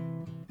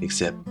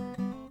 except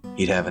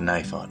he'd have a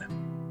knife on him,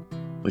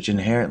 which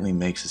inherently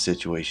makes the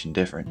situation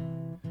different,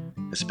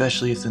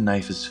 especially if the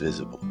knife is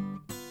visible.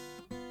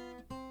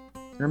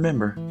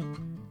 Remember,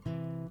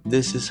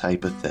 this is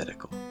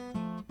hypothetical.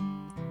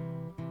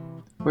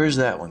 Where's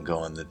that one go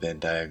on the Venn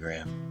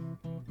diagram?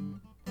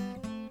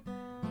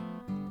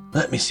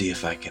 Let me see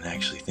if I can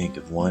actually think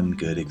of one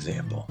good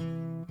example.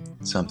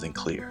 Something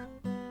clear.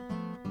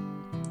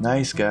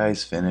 Nice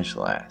guys finish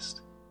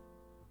last.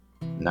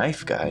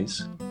 Knife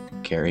guys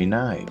carry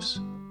knives.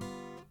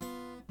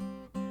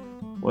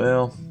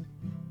 Well,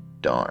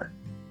 darn.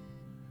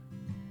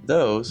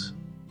 Those,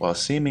 while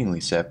seemingly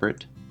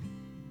separate,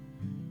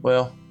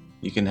 well,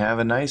 you can have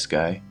a nice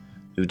guy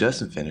who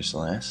doesn't finish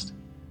last,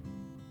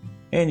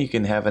 and you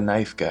can have a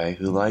knife guy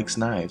who likes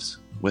knives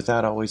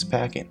without always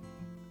packing.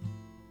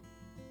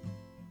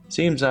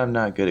 Seems I'm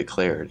not good at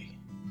clarity,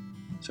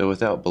 so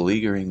without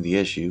beleaguering the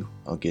issue,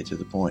 I'll get to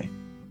the point.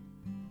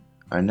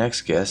 Our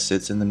next guest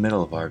sits in the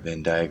middle of our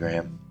Venn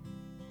diagram.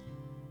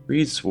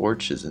 Reed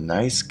Swartz is a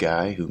nice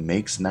guy who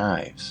makes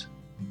knives.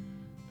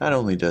 Not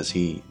only does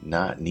he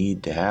not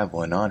need to have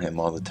one on him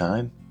all the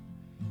time,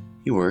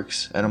 he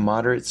works at a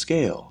moderate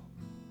scale,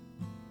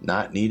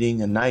 not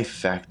needing a knife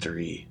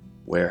factory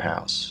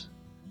warehouse.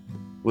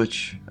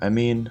 Which, I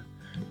mean,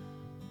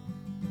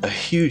 a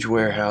huge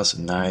warehouse of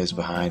knives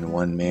behind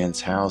one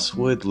man's house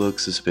would look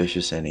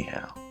suspicious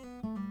anyhow.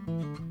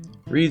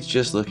 Reed's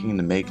just looking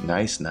to make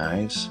nice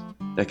knives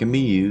that can be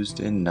used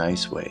in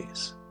nice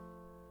ways.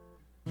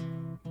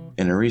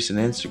 In a recent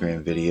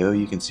Instagram video,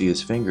 you can see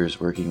his fingers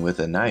working with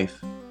a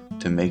knife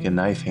to make a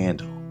knife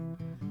handle,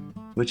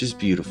 which is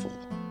beautiful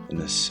in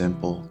a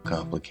simple,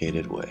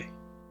 complicated way.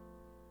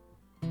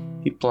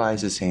 He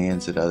plies his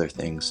hands at other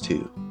things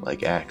too,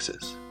 like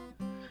axes,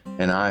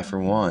 and I, for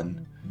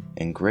one,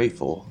 am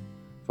grateful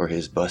for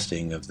his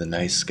busting of the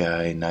nice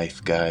guy,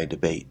 knife guy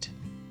debate.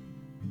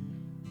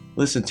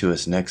 Listen to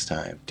us next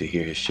time to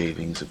hear his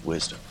shavings of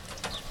wisdom.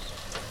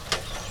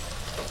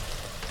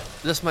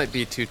 This might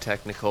be too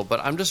technical,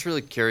 but I'm just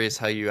really curious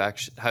how you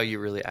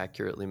really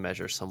accurately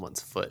measure someone's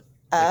foot.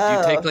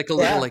 Like, do you take like a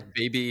little like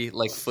baby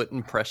like foot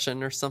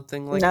impression or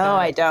something like that? No,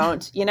 I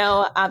don't.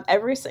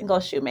 Every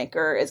single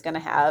shoemaker is going to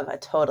have a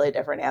totally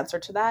different answer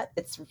to that.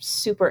 It's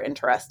super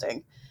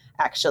interesting,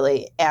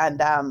 actually.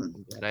 And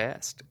I'm glad I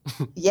asked.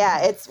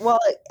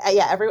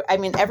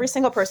 every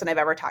single person I've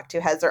ever talked to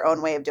has their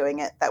own way of doing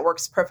it that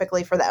works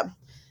perfectly for them.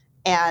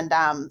 And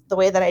the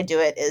way that I do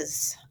it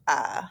is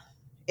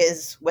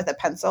with a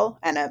pencil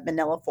and a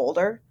manila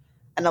folder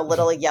and a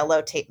little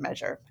yellow tape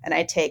measure. And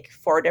I take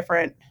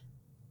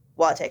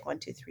I take 1,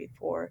 2, 3,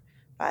 4,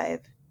 5,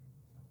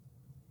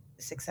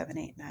 6, 7,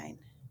 8, 9,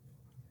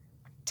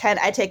 10.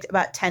 I take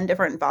about 10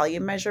 different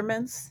volume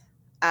measurements,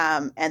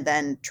 and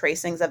then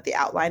tracings of the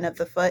outline of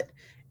the foot,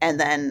 and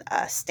then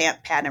a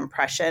stamp pad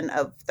impression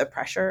of the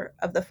pressure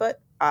of the foot,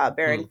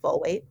 bearing full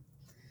weight.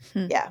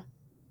 Yeah.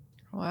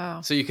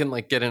 Wow. So you can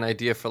like get an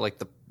idea for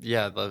like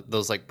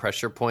those like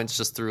pressure points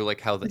just through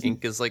like how the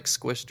ink is like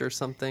squished or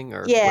something,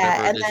 or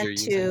whatever and it is then you're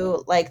to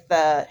using. like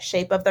the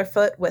shape of their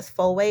foot with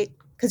full weight,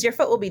 because your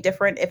foot will be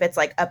different if it's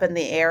like up in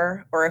the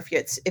air or if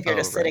you're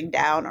just sitting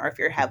down or if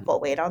you have full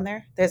weight on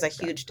there. There's a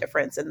huge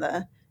difference in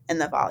the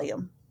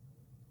volume.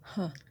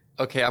 Huh.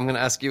 Okay, I'm going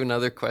to ask you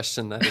another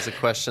question. That is a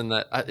question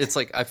that it's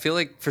like I feel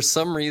like for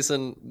some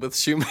reason with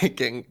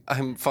shoemaking,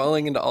 I'm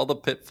falling into all the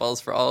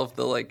pitfalls for all of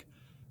the like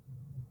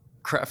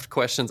craft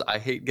questions I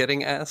hate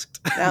getting asked.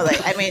 No,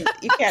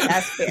 you can't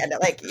ask me.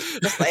 Like,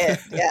 just say it.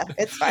 Yeah,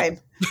 it's fine.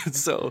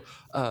 So,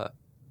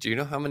 do you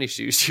know how many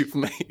shoes you've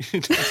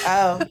made?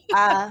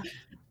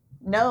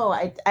 No,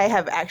 I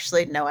have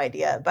actually no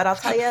idea. But I'll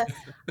tell you,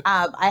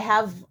 I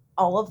have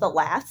all of the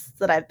lasts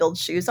that I've built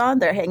shoes on.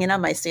 They're hanging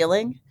on my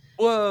ceiling.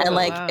 Whoa. And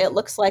wow. It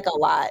looks like a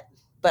lot,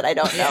 but I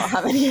don't know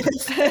how many it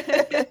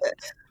is.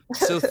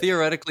 So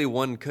theoretically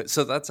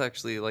so that's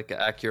actually like an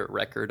accurate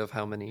record of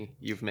how many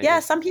you've made. Yeah,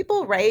 some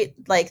people write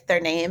like their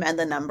name and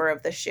the number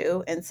of the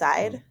shoe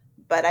inside,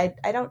 but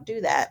I don't do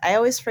that. I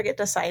always forget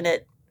to sign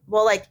it.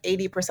 Well, like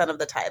 80% of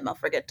the time I'll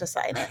forget to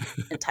sign it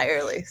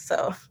entirely.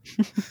 So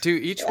do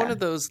each one of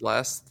those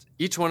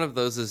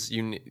is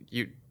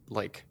you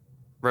like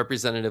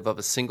representative of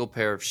a single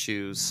pair of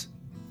shoes,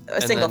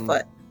 a single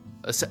foot.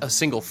 A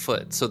single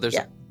foot. So there's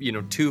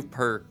 2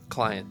 per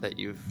client that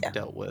you've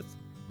dealt with.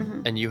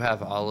 Mm-hmm. And you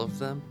have all of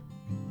them?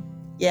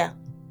 Yeah.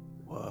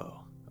 Whoa.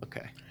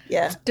 Okay.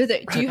 Yeah. Do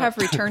you have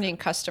returning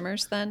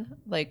customers then?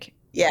 Like,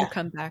 who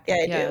come back? Yeah,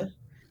 I do.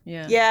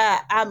 Yeah.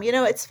 Yeah.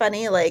 It's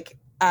funny. Like,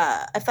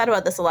 I've thought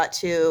about this a lot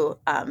too,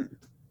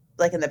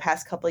 like in the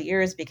past couple of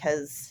years,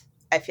 because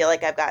I feel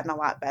like I've gotten a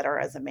lot better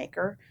as a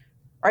maker,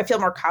 or I feel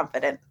more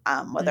confident.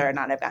 Whether or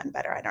not I've gotten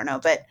better, I don't know.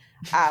 But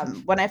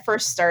when I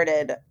first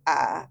started,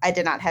 I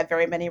did not have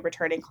very many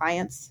returning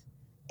clients,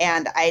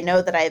 and I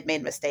know that I have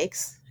made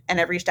mistakes. And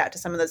I've reached out to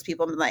some of those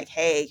people and been like,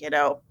 hey,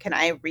 can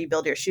I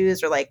rebuild your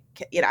shoes? Or like,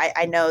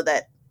 I know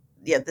that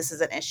this is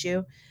an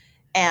issue.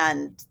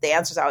 And the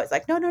answer is always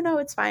like, no,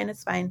 it's fine.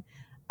 It's fine.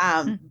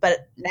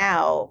 But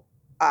now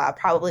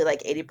probably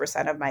like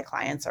 80% of my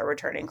clients are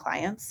returning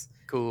clients.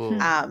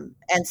 Cool. And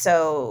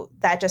so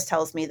that just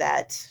tells me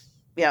that,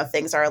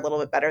 things are a little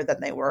bit better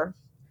than they were.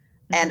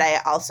 And I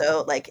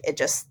also like, it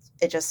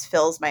just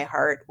fills my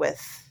heart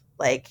with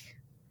like,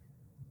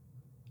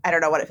 I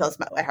don't know what it fills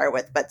my heart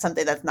with, but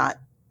something that's not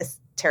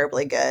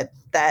terribly good,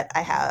 that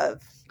I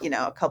have,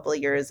 a couple of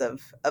years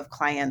of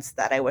clients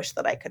that I wish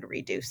that I could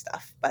redo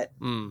stuff. But,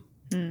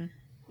 I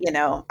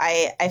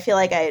feel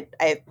like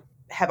I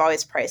have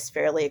always priced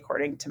fairly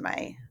according to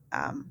my,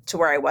 to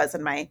where I was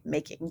in my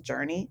making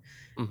journey.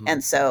 Mm-hmm.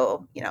 And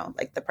so,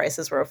 like the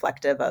prices were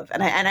reflective of,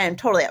 and I'm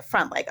totally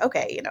upfront, like,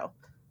 okay,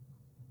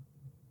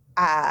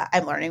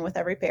 I'm learning with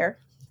every pair.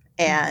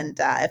 And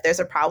if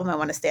there's a problem, I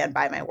want to stand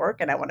by my work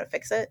and I want to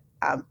fix it.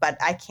 But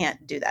I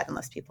can't do that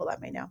unless people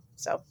let me know.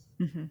 So,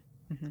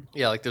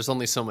 yeah, like there's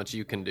only so much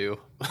you can do.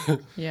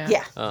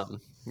 Yeah.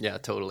 Yeah,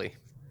 totally.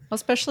 Well,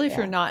 especially if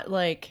you're not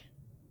like,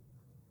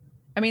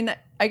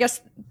 I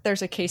guess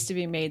there's a case to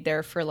be made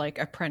there for like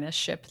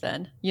apprenticeship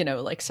then,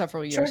 like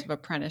several years of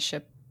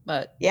apprenticeship,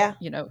 but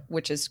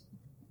which is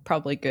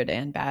probably good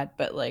and bad,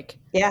 but like,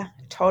 yeah,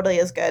 totally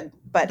is good,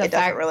 but it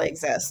doesn't really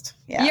exist.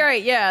 Yeah. You're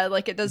right. Yeah.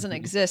 Like it doesn't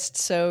exist.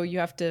 So you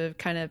have to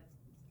kind of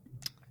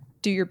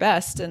do your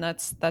best. And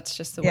that's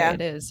just the way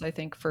it is. I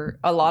think for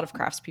a lot of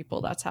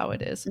craftspeople, that's how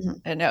it is. Mm-hmm.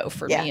 And no,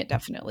 for me, it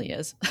definitely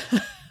is.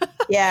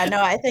 Yeah,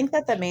 no, I think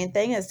that the main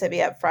thing is to be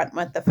upfront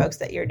with the folks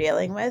that you're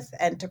dealing with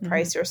and to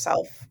price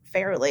yourself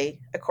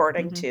fairly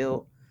according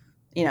to,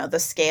 the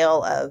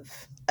scale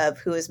of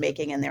who is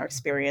making and their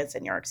experience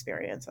and your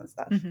experience and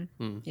stuff.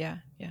 Yeah.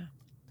 Yeah.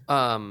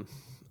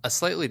 a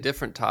slightly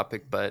different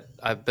topic, but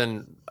I've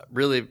been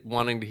really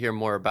wanting to hear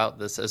more about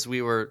this as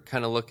we were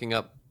kind of looking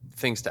up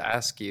things to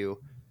ask you.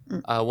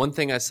 One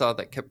thing I saw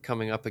that kept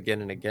coming up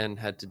again and again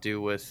had to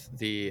do with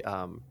the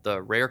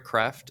Rare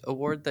Craft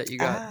Award that you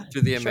got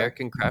through the sure.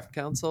 American Craft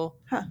Council.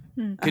 Huh.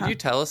 Could you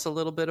tell us a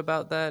little bit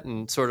about that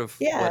and sort of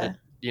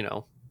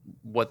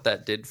what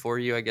that did for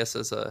you, I guess,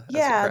 as a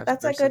craft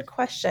that's person? a good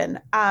question.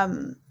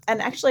 And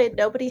actually,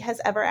 nobody has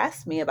ever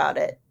asked me about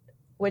it,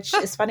 which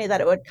is funny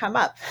that it would come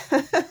up.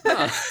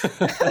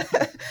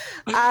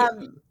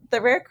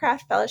 The Rare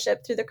Craft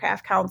Fellowship through the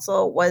Craft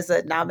Council was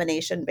a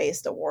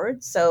nomination-based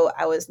award. So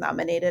I was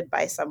nominated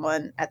by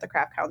someone at the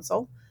Craft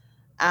Council.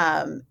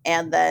 And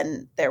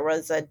then there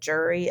was a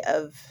jury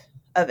of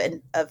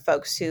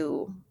folks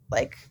who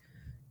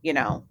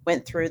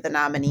went through the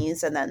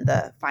nominees and then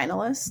the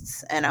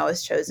finalists. And I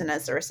was chosen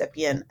as the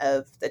recipient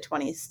of the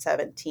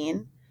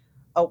 2017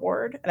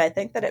 award. And I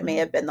think that it may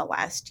have been the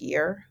last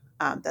year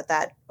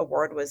that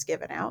award was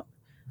given out.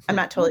 I'm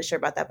not totally sure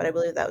about that, but I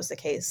believe that was the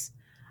case.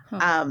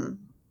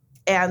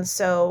 And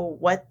so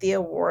what the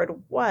award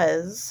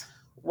was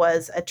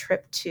a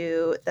trip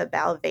to the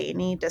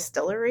Balvenie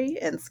Distillery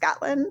in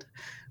Scotland,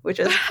 which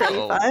was pretty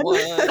fun.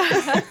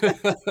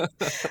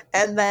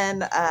 And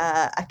then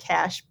a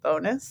cash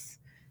bonus.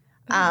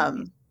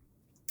 And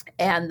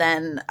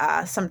then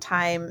some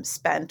time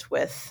spent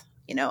with,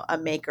 a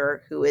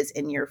maker who is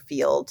in your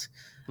field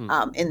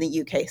in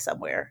the UK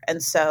somewhere.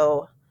 And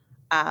so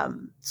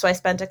I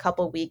spent a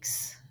couple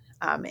weeks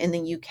in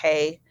the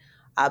UK,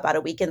 about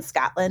a week in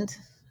Scotland,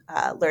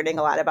 learning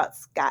a lot about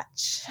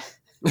Scotch.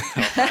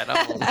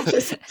 Which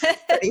is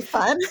pretty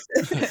fun.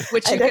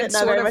 Which you can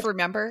sort of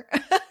remember.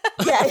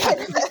 Yeah.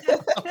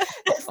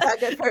 It's not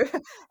good for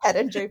head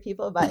injury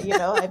people, but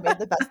I made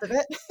the best of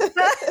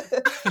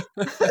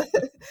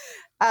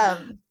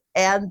it.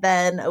 And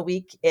then a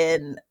week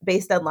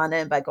based in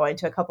London, but going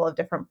to a couple of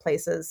different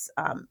places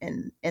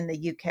in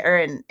the UK or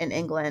in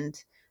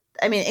England.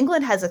 I mean,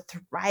 England has a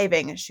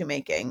thriving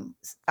shoemaking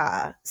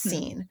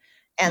scene.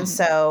 And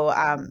so,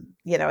 I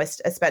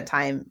spent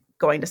time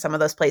going to some of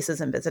those places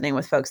and visiting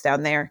with folks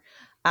down there,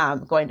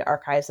 going to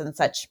archives and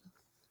such.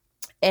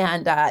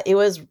 And it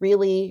was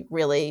really,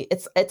 really,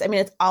 it's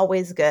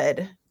always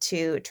good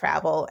to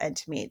travel and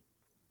to meet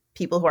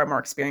people who are more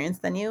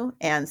experienced than you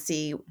and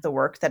see the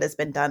work that has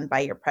been done by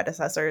your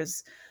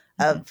predecessors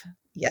of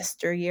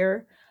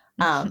yesteryear.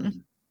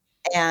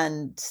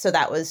 And so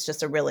that was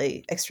just a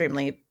really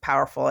extremely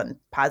powerful and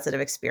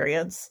positive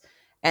experience.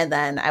 And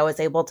then I was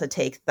able to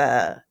take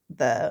the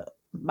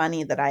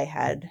money that I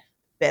had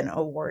been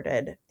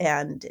awarded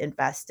and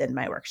invest in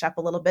my workshop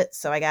a little bit.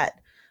 So I got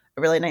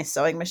a really nice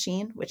sewing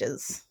machine, which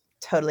is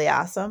totally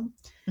awesome.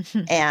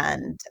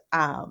 And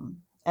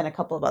a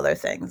couple of other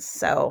things.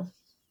 So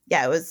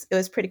yeah, it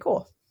was pretty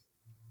cool.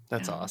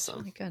 That's awesome.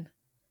 Really good.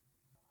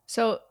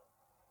 So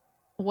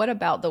what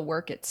about the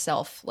work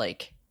itself,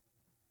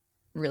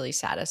 really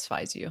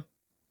satisfies you?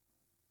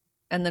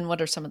 And then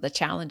what are some of the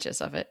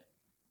challenges of it?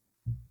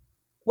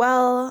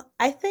 Well,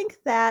 I think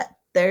that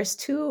there's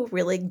two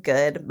really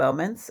good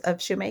moments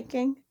of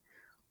shoemaking.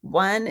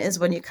 One is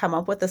when you come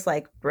up with this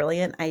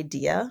brilliant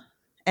idea.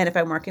 And if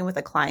I'm working with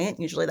a client,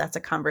 usually that's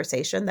a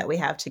conversation that we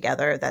have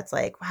together that's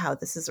wow,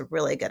 this is a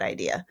really good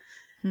idea.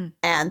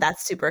 And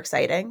that's super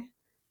exciting.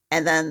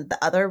 And then the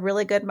other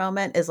really good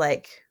moment is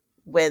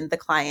when the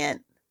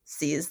client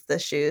sees the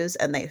shoes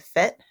and they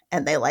fit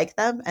and they like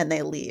them and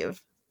they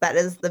leave. That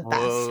is the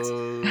best.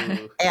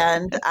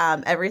 And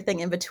everything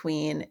in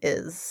between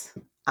is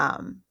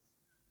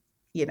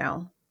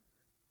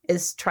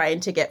is trying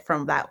to get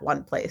from that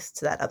one place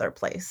to that other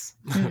place.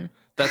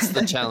 That's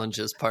the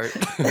challenges part.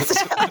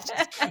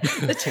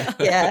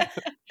 Yeah.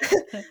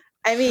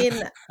 I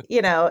mean,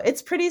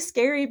 it's pretty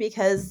scary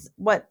because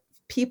what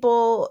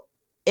people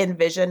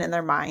envision in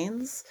their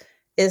minds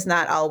is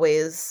not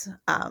always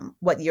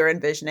what you're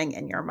envisioning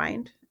in your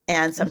mind.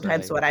 And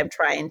sometimes what I'm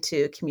trying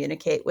to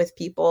communicate with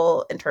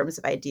people in terms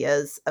of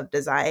ideas of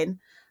design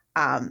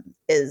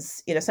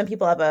is, some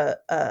people have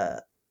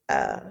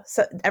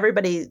so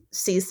everybody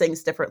sees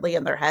things differently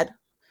in their head.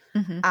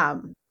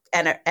 And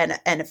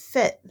a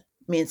fit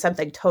means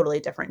something totally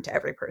different to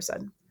every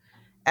person.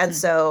 And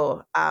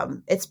so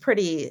it's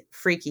pretty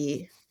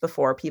freaky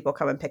before people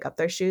come and pick up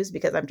their shoes,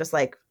 because I'm just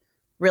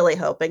really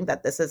hoping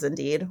that this is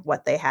indeed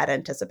what they had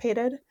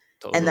anticipated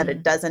and that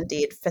it does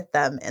indeed fit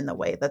them in the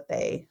way that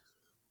they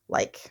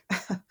like.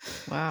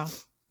 Wow.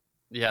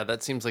 Yeah,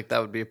 that seems like that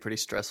would be a pretty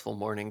stressful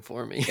morning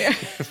for me.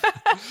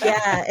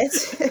 Yeah,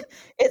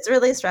 it's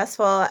really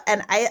stressful.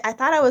 And I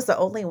thought I was the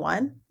only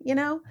one,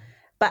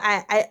 but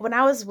I when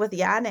I was with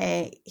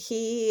Yane,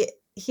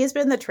 he's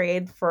been in the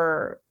trade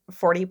for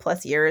 40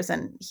 plus years,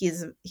 and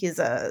he's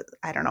a,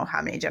 I don't know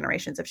how many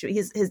generations of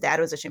his dad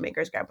was a shoemaker,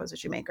 his grandpa was a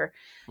shoemaker.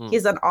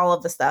 He's done all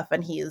of the stuff,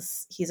 and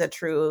he's a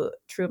true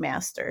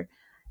master.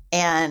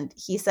 And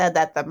he said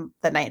that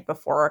the night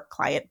before a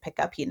client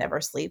pickup, he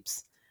never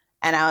sleeps.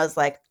 And I was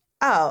like,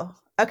 oh,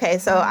 okay,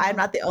 so I'm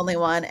not the only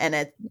one, and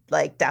it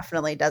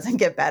definitely doesn't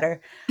get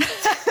better.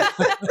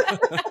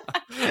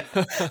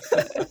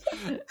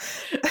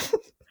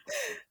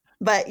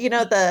 But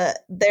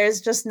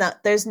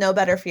there's no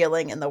better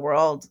feeling in the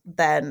world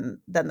than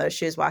those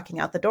shoes walking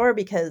out the door,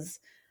 because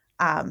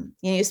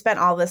you spent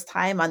all this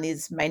time on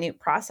these minute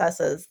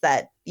processes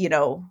that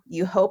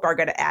you hope are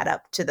going to add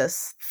up to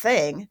this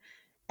thing,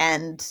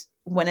 and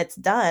when it's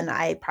done,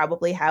 I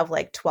probably have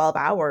like 12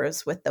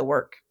 hours with the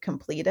work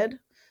completed,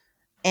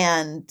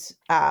 and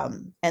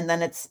then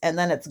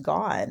it's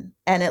gone,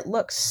 and it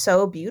looks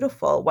so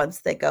beautiful once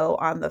they go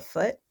on the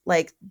foot.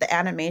 Like the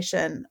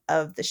animation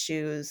of the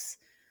shoes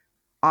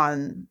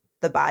on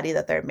the body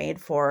that they're made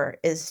for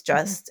is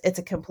just it's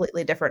a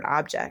completely different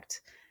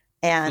object,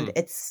 and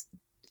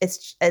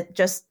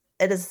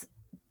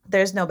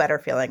there's no better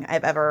feeling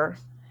I've ever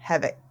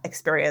have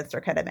experienced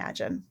or can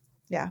imagine.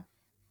 Yeah.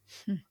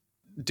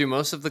 Do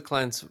most of the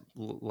clients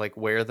like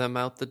wear them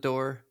out the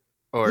door,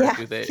 or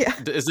do they? Yeah.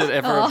 Is it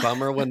ever a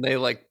bummer when they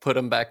like put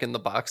them back in the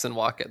box and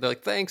walk it? They're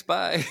like, "Thanks,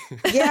 bye."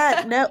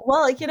 Yeah, no.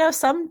 Well,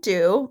 some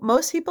do.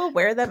 Most people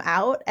wear them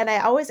out, and I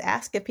always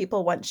ask if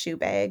people want shoe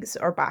bags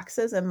or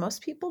boxes, and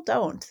most people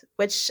don't.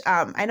 Which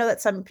I know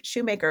that some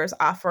shoemakers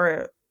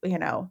offer,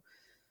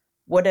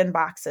 wooden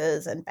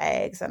boxes and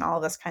bags and all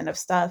this kind of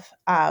stuff.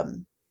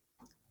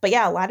 But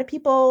yeah, a lot of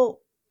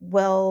people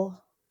will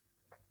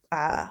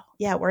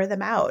wear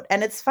them out.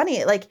 And it's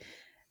funny, like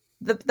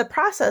the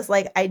process,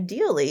 like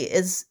ideally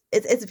it's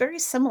very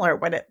similar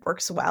when it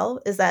works well,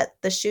 is that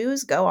the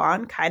shoes go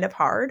on kind of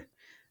hard.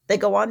 They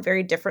go on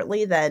very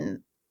differently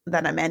than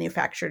a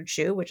manufactured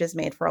shoe, which is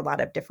made for a lot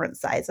of different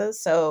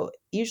sizes. So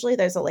usually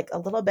there's a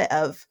little bit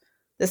of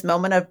this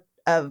moment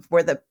of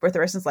where the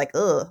person's like,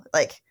 ugh,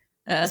 like,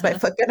 is my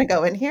foot gonna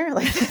go in here?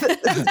 Like, this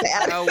is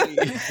bad.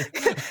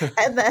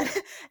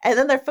 and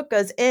then their foot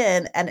goes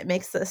in, and it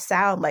makes this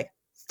sound like,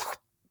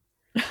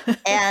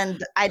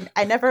 and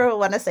I never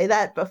want to say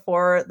that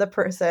before the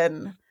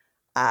person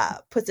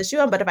puts the shoe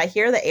on. But if I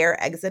hear the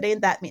air exiting,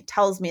 that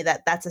tells me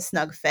that that's a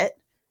snug fit,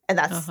 and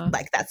that's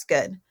that's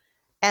good.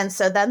 And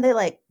so then they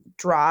like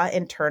draw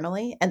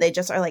internally, and they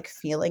just are like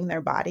feeling their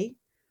body,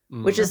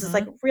 which is this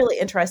like really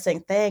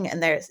interesting thing.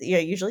 And they're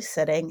usually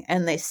sitting,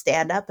 and they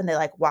stand up and they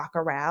like walk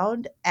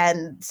around,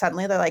 and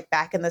suddenly they're like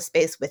back in the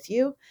space with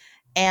you.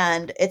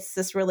 And it's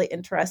this really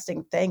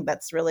interesting thing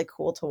that's really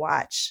cool to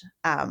watch,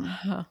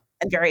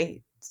 and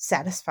very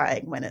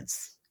satisfying when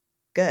it's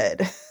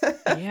good.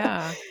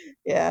 Yeah.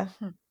 Yeah.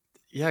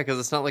 Yeah, because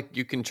it's not like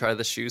you can try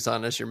the shoes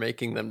on as you're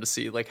making them to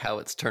see like how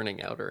it's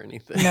turning out or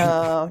anything.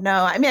 No.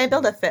 I mean, I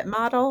build a fit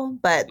model,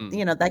 but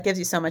that gives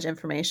you so much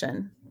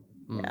information.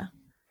 Yeah.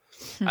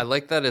 I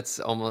like that it's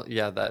almost,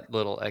 that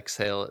little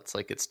exhale. It's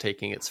like it's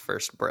taking its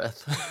first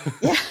breath.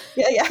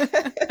 Yeah.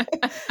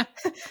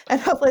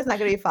 And hopefully it's not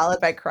going to be followed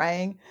by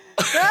crying.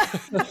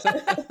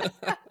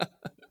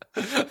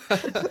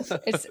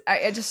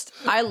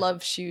 I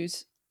love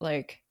shoes.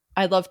 Like,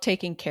 I love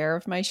taking care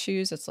of my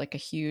shoes. It's like a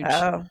huge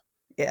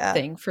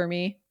thing for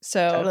me.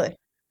 So totally.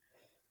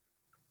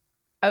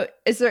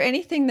 Is there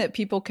anything that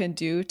people can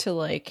do to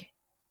like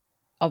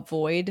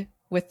avoid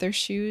with their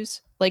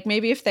shoes? Like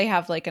maybe if they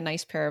have like a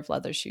nice pair of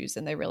leather shoes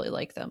and they really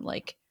like them,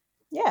 like,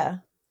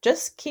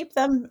 just keep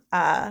them,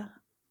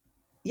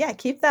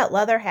 keep that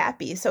leather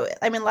happy. So,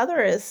 I mean,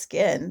 leather is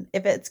skin.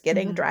 If it's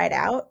getting dried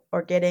out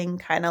or getting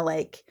kind of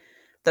like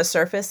the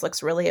surface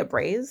looks really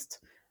abrased,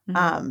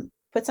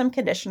 put some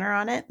conditioner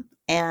on it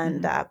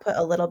and put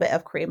a little bit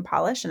of cream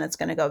polish, and it's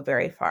going to go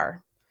very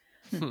far.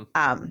 It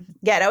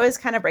always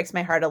kind of breaks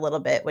my heart a little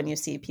bit when you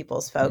see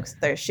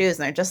their shoes,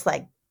 and they're just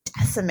like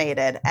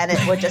decimated, and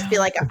it would just be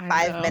like a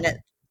 5-minute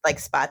like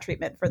spot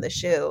treatment for the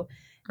shoe,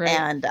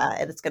 and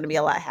it's going to be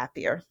a lot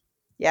happier.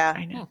 Yeah,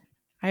 I know.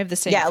 I have the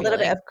same. A little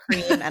bit of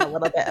cream and a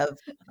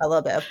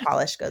little bit of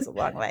polish goes a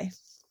long way.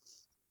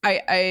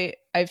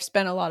 I've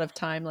spent a lot of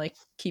time like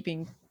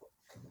keeping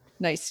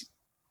my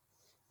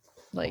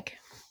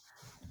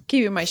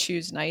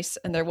shoes nice,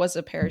 and there was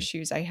a pair of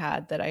shoes I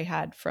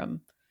had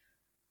from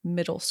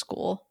middle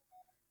school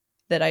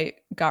that I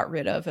got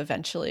rid of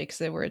eventually because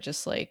they were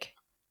just like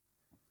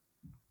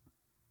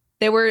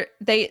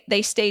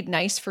they stayed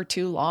nice for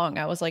too long.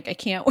 I was like, I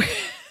can't wear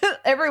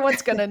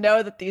everyone's gonna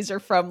know that these are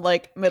from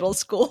like middle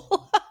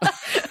school.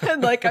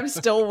 And like I'm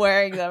still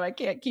wearing them. I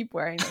can't keep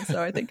wearing them.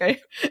 So I think I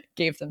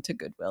gave them to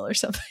Goodwill or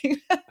something.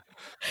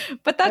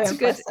 But that's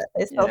good.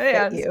 They still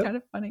fit you. It's kind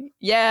of funny.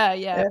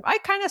 Yeah. I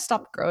kind of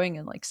stopped growing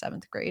in like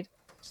 7th grade.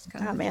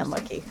 Oh man,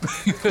 lucky.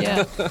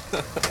 Yeah.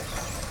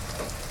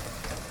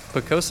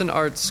 Poquoson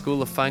Arts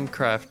School of Fine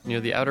Craft near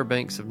the Outer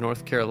Banks of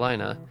North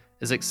Carolina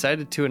is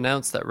excited to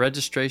announce that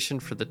registration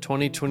for the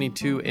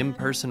 2022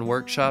 in-person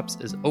workshops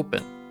is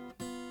open.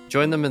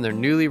 Join them in their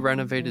newly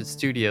renovated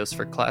studios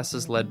for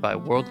classes led by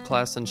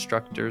world-class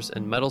instructors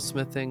in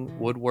metalsmithing,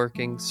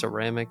 woodworking,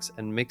 ceramics,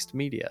 and mixed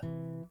media.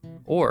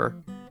 Or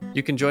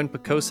you can join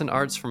Poquoson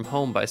Arts from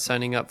home by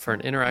signing up for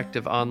an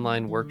interactive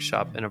online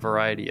workshop in a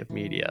variety of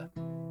media.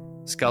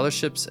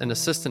 Scholarships and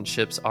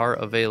assistantships are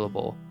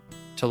available.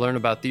 To learn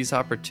about these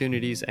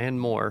opportunities and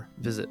more,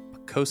 visit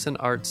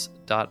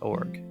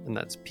pocosinarts.org, and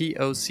that's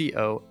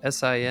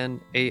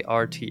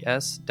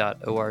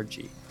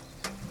POCOSINARTS.org.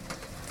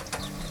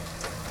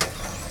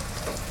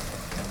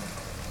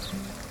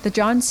 The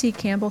John C.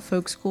 Campbell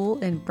Folk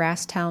School in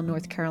Brasstown,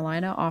 North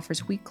Carolina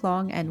offers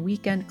week-long and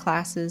weekend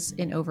classes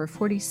in over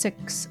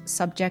 46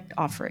 subject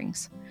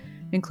offerings,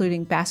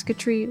 including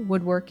basketry,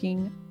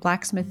 woodworking,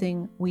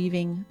 blacksmithing,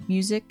 weaving,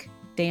 music,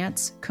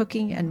 dance,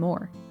 cooking, and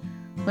more.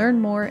 Learn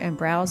more and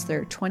browse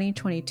their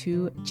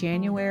 2022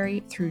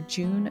 January through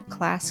June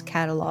class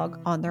catalog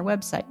on their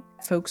website,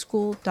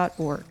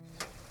 folkschool.org.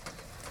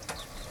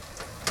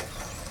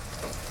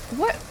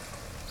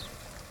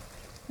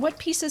 What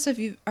pieces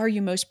are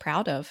you most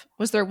proud of?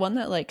 Was there one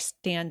that like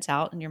stands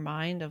out in your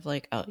mind of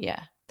like, oh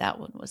yeah, that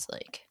one was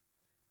like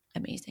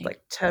amazing,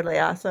 Like totally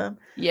awesome.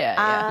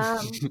 Yeah.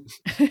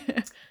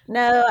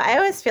 No, I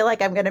always feel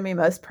like I'm going to be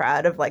most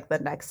proud of like the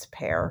next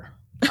pair,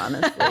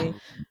 honestly.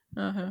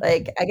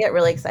 Like I get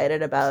really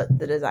excited about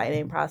the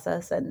designing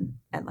process and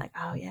like,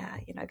 oh yeah,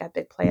 I got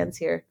big plans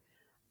here.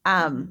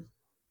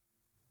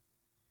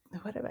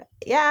 What about,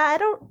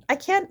 I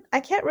can't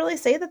really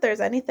say that there's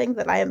anything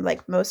that I am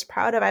like most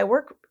proud of. I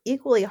work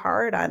equally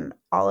hard on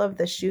all of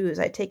the shoes.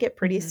 I take it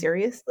pretty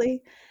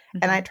seriously,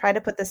 and I try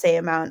to put the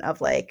same amount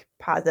of like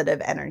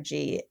positive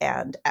energy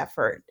and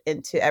effort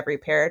into every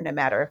pair, no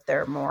matter if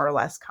they're more or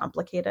less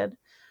complicated.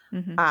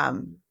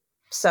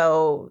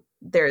 So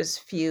there's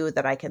few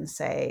that I can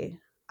say,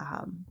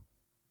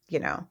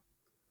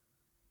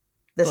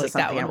 this like is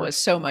something that one I was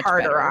so much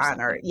harder better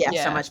on, or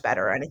so much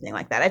better, or anything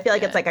like that. I feel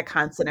like it's like a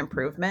constant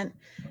improvement,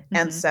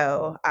 and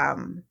so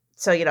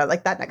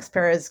like that next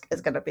pair is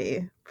going to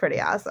be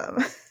pretty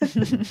awesome.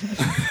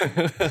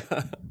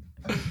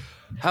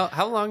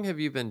 How long have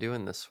you been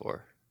doing this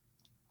for?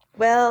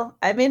 Well,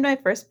 I made my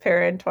first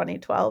pair in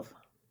 2012.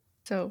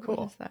 So cool.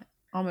 What is that?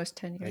 Almost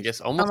 10 years. I guess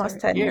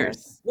almost 10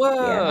 years.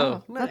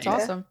 Whoa, yeah. That's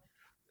awesome.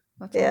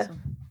 That's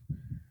awesome.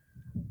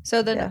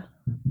 So then,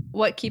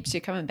 what keeps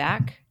you coming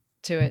back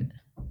to it?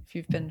 If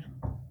you've been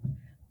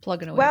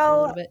plugging away for a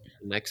little bit.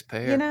 Next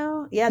pair.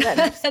 That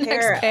next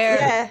pair.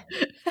 Yeah.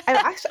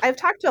 I've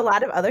talked to a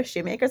lot of other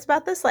shoemakers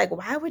about this. Like,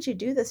 why would you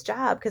do this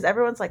job? Because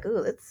everyone's like,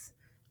 ooh, it's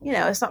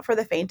not for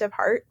the faint of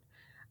heart.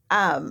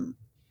 And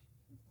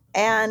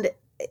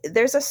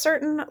there's a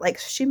certain, like,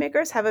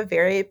 shoemakers have a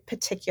very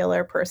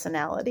particular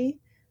personality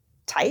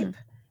type.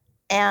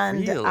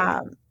 And really?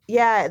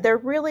 they're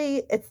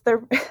really,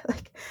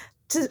 like,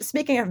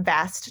 speaking of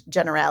vast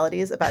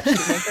generalities about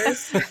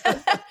shoemakers,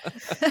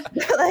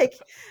 like,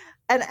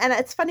 and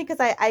it's funny because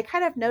I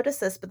kind of noticed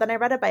this, but then I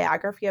read a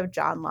biography of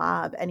John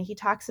Lobb, and he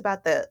talks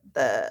about the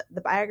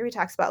biography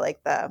talks about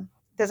like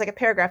there's like a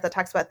paragraph that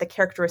talks about the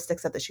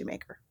characteristics of the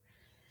shoemaker.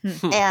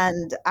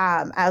 And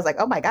I was like,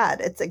 oh my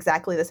God, it's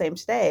exactly the same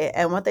today.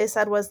 And what they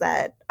said was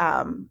that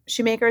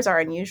shoemakers are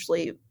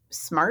unusually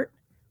smart,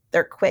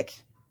 they're quick,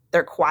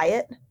 they're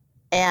quiet,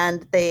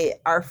 and they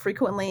are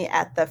frequently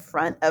at the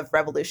front of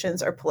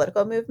revolutions or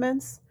political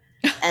movements.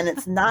 And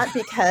it's not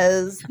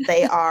because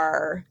they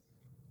are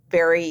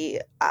very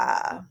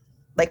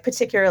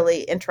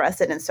particularly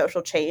interested in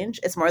social change.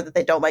 It's more that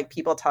they don't like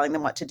people telling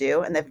them what to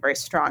do, and they have a very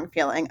strong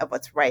feeling of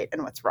what's right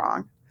and what's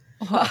wrong.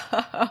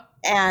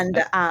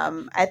 And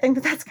I think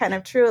that that's kind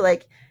of true.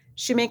 Like,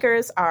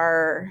 shoemakers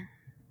they're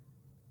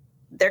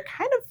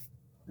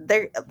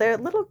a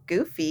little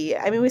goofy.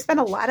 I mean, we spend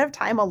a lot of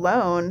time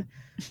alone,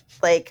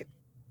 like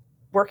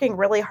working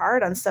really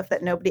hard on stuff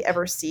that nobody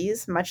ever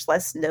sees, much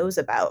less knows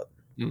about.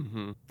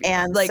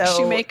 And like, so,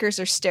 shoemakers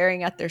are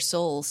staring at their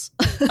souls.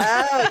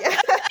 Oh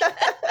yeah.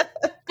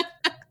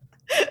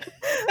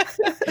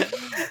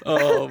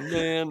 Oh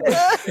man.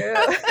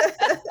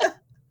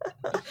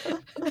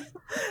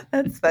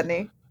 That's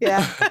funny.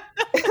 Yeah.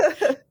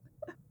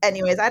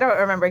 Anyways, I don't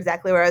remember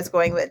exactly where I was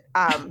going, but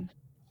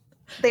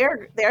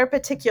they're a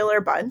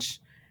particular bunch.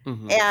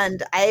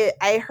 And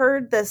I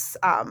heard this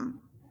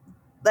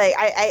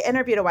I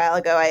interviewed a while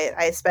ago.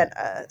 I spent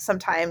some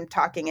time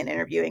talking and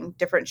interviewing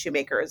different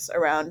shoemakers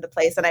around the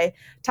place, and I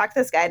talked to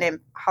this guy named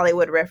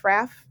Hollywood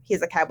Riffraff.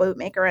 He's a cowboy boot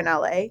maker in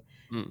LA.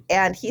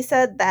 And he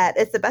said that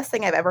it's the best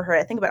thing I've ever heard.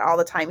 I think about it all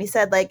the time. He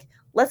said, like,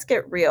 let's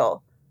get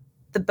real.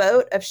 The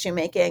boat of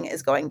shoemaking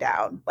is going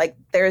down. Like,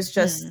 there's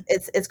just,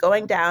 it's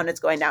going down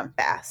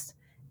fast.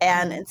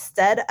 And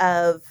instead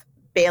of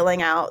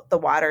bailing out the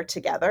water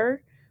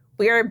together,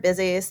 we are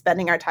busy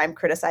spending our time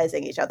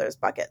criticizing each other's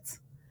buckets.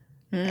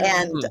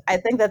 And I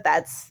think that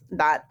that's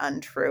not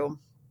untrue.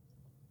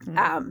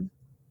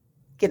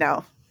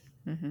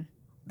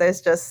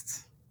 There's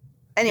just,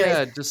 anyways.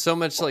 Yeah, just so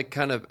much like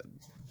kind of,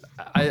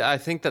 I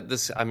think that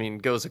this, I mean,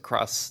 goes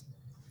across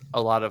a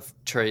lot of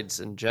trades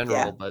in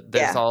general, but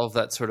there's all of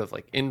that sort of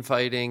like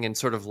infighting and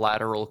sort of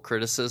lateral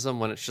criticism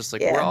when it's just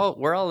like,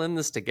 we're all in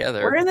this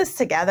together. We're in this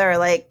together.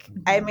 Like,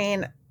 I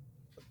mean,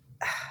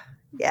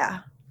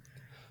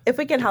 if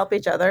we can help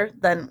each other,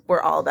 then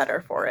we're all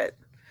better for it.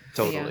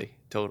 Totally.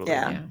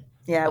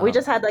 Yeah. We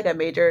just had like a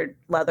major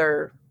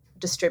leather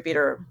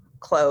distributor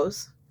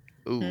close.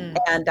 Ooh.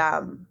 And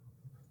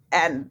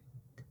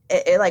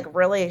it like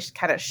really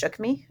kind of shook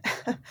me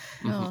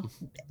Oh.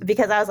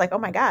 because I was like, oh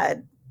my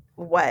God,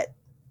 what,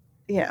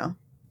 you know,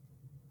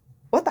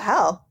 what the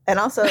hell? And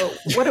also,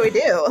 what do we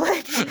do?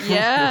 Like,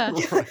 Yeah.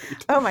 Right.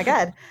 oh my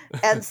God.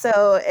 And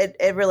so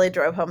it really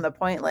drove home the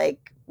point,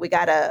 like,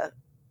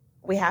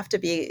 we have to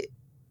be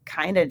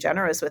kind of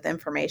generous with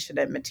information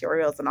and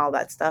materials and all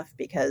that stuff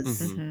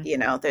because, Mhm. you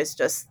know,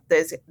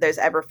 there's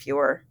ever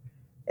fewer,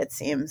 it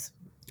seems.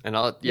 And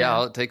all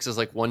it takes is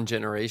like one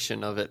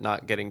generation of it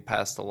not getting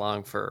passed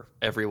along for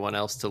everyone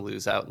else to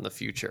lose out in the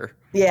future.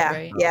 Yeah.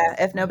 Right.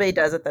 Yeah. If nobody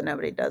does it, then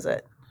nobody does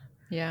it.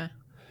 Yeah.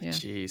 Yeah.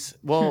 Jeez.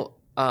 Well,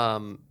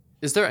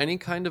 is there any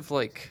kind of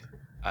like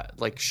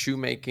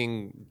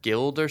shoemaking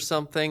guild or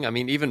something? I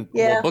mean, even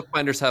Yeah.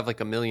 bookbinders have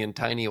like a million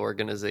tiny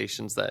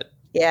organizations that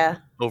Yeah.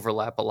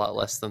 overlap a lot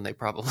less than they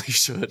probably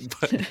should.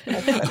 But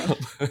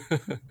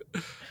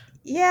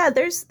Yeah,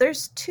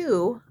 there's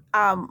two.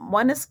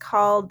 One is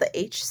called the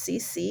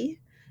HCC,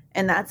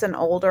 and that's an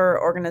older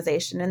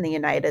organization in the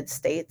United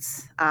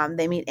States.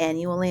 They meet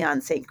annually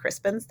on St.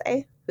 Crispin's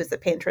Day, who's the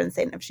patron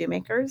saint of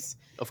shoemakers.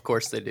 of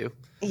course they do.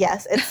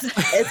 Yes,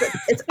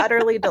 it's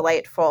utterly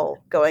delightful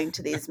going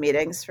to these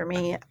meetings for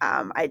me.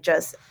 I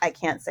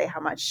can't say how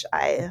much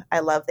I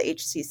love the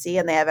HCC,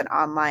 and they have an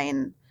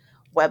online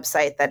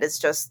website that is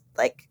just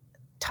like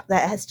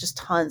that has just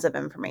tons of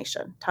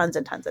information, tons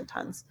and tons and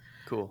tons.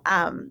 Cool.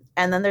 And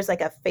then there's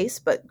like a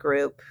Facebook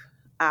group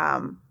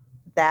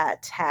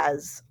that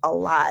has a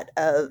lot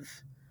of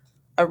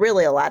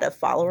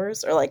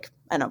followers, or like,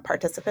 I don't know,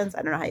 participants.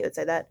 I don't know how you would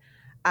say that.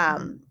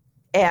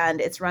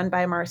 And it's run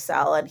by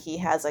Marcel, and he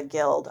has a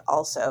guild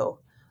also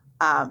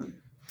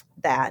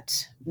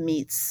that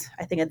meets,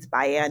 I think it's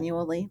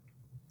biannually.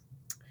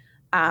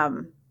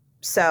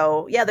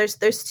 So yeah,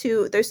 there's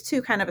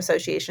two kind of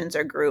associations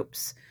or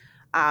groups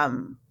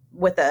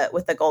with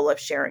the goal of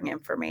sharing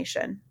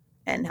information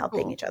and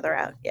helping Cool. each other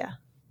out. Yeah.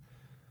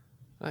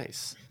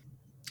 Nice.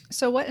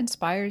 So what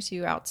inspires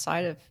you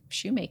outside of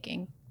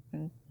shoemaking?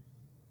 And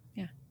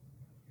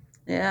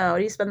Yeah. What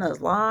do you spend those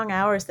long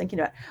hours thinking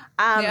about?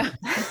 Yeah.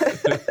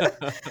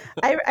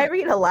 I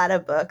read a lot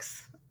of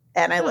books,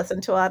 and I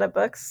listen to a lot of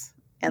books.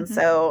 And Mhm.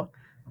 so,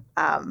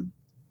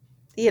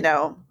 you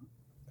know,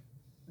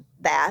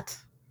 that,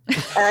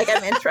 like,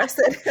 I'm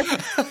interested,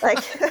 like,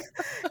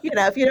 you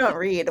know, if you don't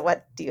read,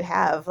 what do you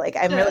have? Like,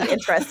 I'm really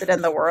interested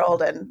in the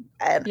world, and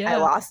Yeah. I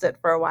lost it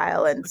for a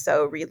while. And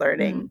so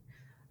relearning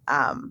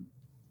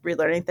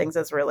things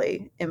is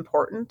really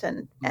important.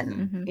 And,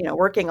 Mhm. you know,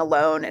 working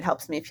alone, it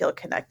helps me feel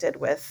connected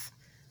with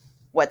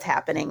what's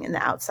happening in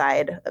the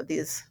outside of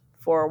these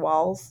four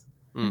walls.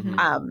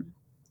 Mhm.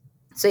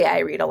 So yeah, I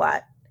read a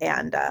lot,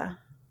 and I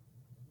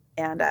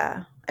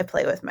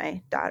play with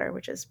my daughter,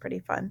 which is pretty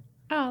fun.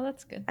 Oh,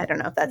 that's good. I don't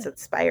know if that's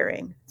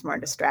inspiring. It's more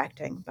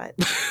distracting, but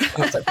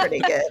also pretty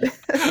good.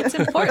 It's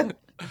important.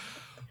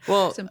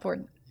 Well, It's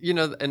important. you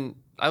know, and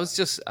I was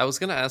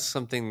going to ask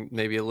something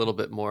maybe a little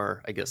bit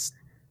more, I guess,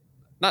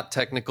 not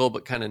technical,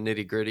 but kind of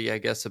nitty gritty, I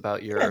guess,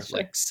 about your Yeah, sure.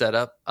 like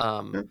setup.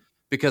 Mhm.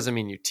 Because I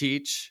mean, you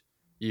teach,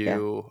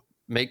 you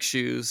make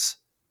shoes,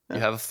 you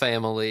Yeah. have a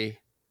family,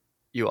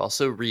 you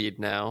also read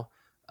now.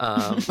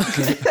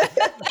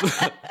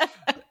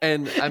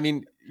 And I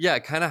mean, yeah,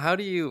 kind of how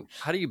do you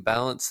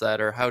balance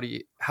that, or how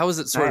is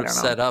it sort I of don't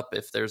know. set up,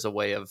 if there's a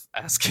way of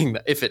asking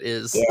that, if it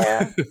is?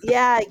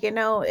 Yeah, you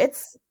know,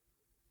 it's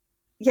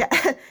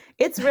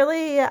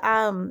really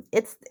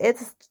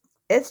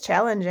it's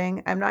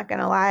challenging. I'm not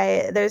gonna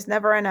lie. There's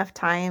never enough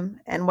time,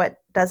 and what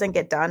doesn't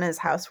get done is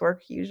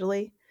housework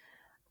usually.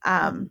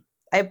 I'm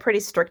pretty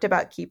strict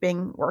about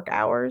keeping work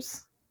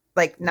hours.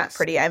 Like, not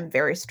pretty, I'm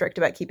very strict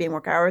about keeping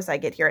work hours. I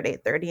get here at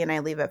 8:30 and I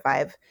leave at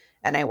 5,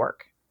 and I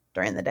work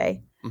during the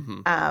day.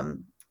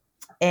 Mm-hmm.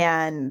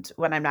 And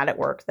when I'm not at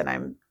work,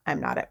 then I'm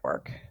not at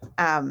work.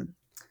 And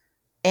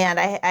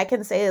I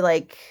can say,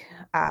 like,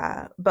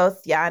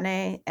 both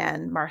Yane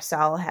and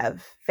Marcel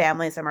have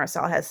families, and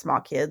Marcel has small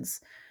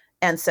kids.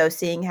 And so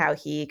seeing how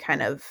he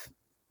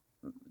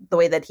the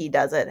way that he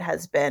does it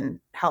has been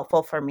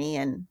helpful for me,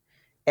 and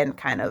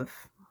kind of,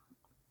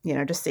 you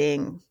know, just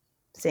seeing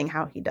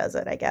how he does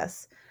it, I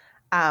guess.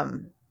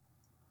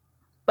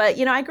 But,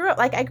 you know, I grew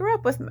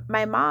up with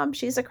my mom.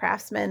 She's a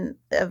craftsman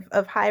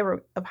of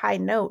high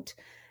note.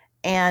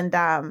 And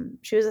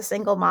she was a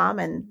single mom,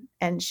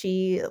 and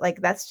she,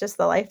 like, that's just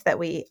the life that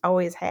we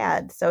always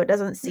had. So it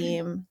doesn't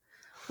seem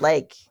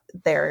like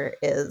there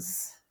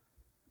is,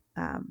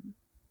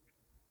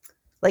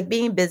 like,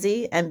 being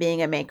busy and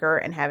being a maker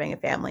and having a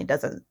family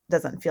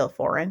doesn't feel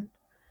foreign,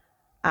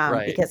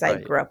 because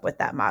I grew up with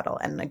that model,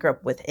 and I grew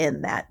up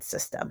within that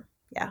system.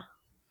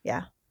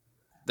 Yeah.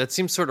 That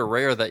seems sort of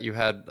rare that you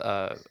had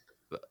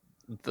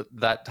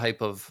that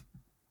type of,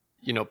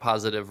 you know,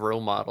 positive role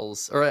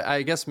models. Or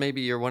I guess maybe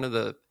you're one of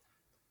the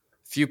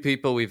few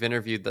people we've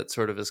interviewed that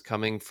sort of is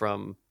coming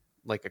from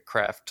like a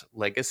craft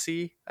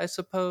legacy, I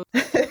suppose.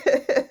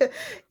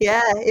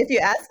 Yeah, if you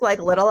ask like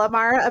little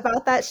Amara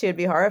about that, she would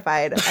be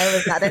horrified. I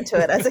was not into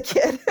it as a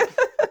kid.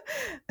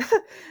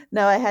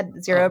 No, I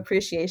had zero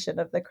appreciation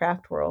of the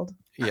craft world.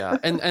 Yeah,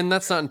 and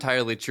that's not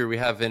entirely true. We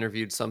have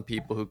interviewed some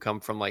people who come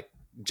from like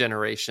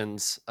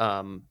generations,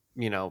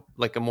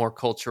 like a more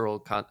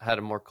cultural had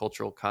a more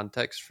cultural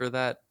context for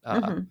that.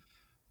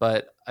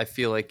 But I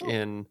feel like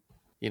in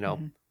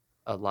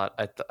a lot,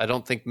 I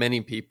don't think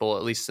many people,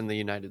 at least in the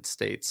United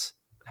States,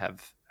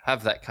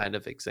 have that kind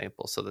of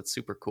example. So that's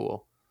super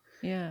cool.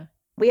 Yeah.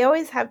 We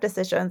always have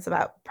decisions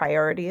about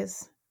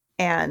priorities,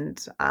 and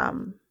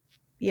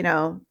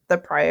the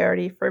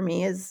priority for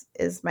me is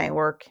my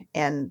work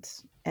and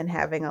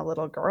having a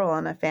little girl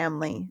and a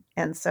family,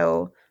 and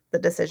so the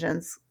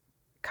decisions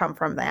come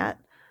from that.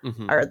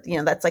 Or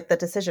that's like the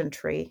decision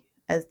tree,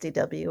 as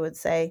DW would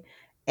say.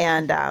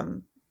 And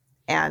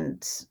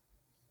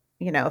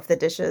if the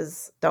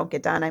dishes don't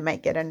get done, I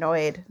might get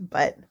annoyed,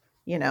 but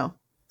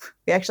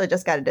we actually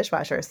just got a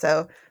dishwasher,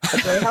 so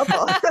that's really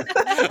helpful.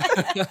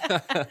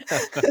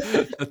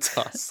 That's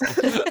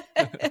awesome.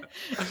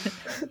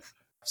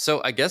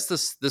 So I guess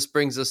this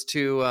brings us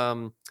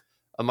to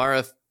Amara.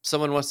 If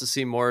someone wants to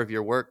see more of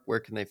your work, where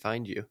can they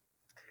find you?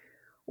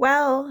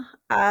 Well,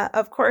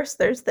 of course,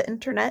 there's the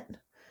internet.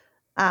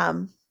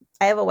 I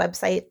have a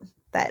website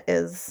that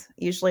is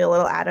usually a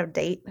little out of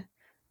date,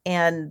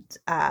 and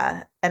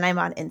I'm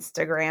on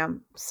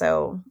Instagram,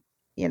 so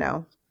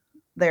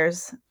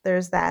there's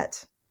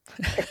that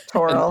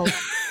pictorial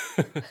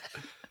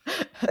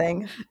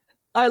thing.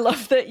 I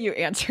love that you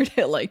answered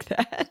it like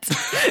that.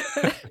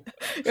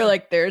 You're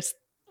like, there's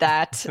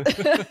that.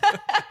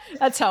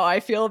 That's how I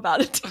feel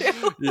about it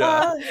too.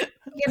 Yeah.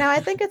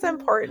 I think it's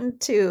important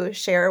to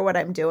share what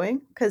I'm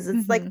doing, because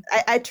it's like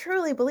I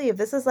truly believe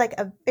this is like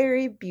a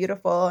very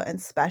beautiful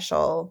and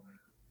special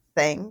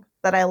thing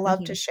that I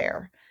love to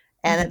share,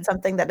 and it's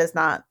something that is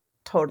not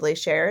totally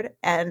shared.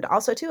 And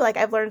also too, like,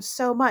 I've learned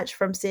so much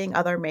from seeing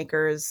other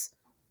makers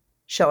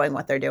showing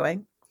what they're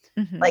doing,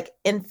 like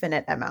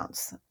infinite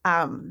amounts.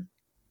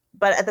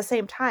 But at the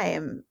same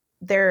time,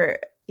 the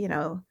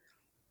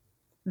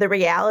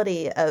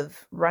reality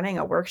of running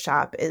a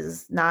workshop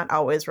is not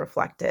always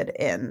reflected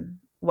in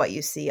what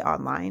you see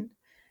online.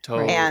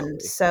 Totally.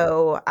 And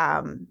so,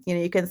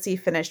 you can see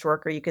finished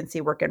work, or you can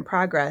see work in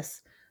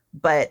progress,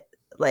 but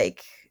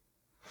like,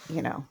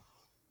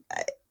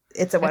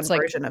 it's one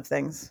version of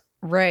things.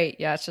 Right.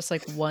 Yeah. It's just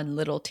like one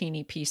little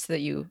teeny piece that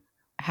you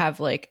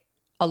have like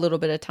a little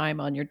bit of time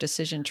on your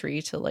decision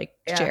tree to like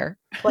share.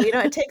 Well,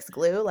 it takes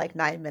glue like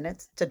 9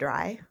 minutes to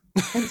dry.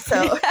 And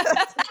so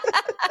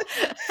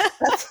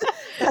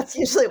that's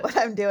usually what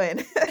I'm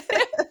doing.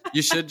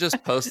 You should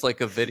just post like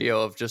a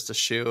video of just a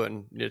shoe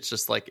and it's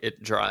just like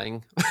it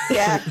drying.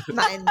 Yeah,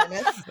 9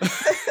 minutes.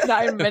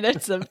 9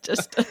 minutes of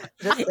just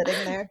sitting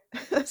there.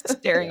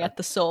 Staring at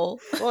the sole.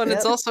 Well, and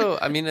it's also,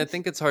 I mean, I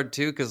think it's hard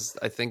too, because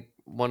I think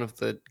one of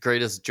the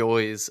greatest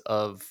joys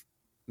of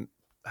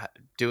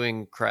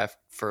doing craft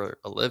for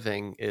a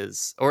living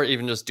is, or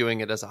even just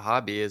doing it as a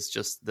hobby, is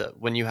just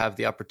when you have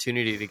the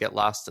opportunity to get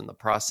lost in the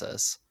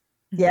process.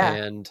 Yeah.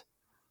 And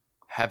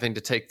having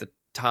to take the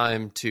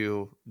time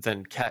to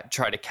then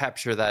try to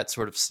capture that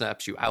sort of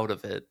snaps you out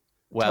of it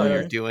while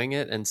you're doing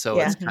it. And so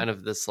it's kind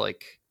of this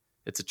like,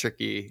 it's a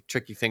tricky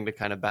thing to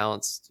kind of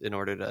balance in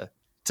order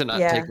to not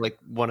take like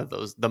one of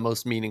those, the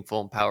most meaningful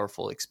and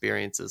powerful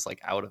experiences like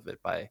out of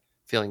it by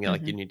feeling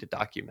like you need to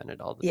document it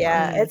all the time.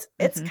 Yeah,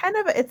 it's kind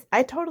of,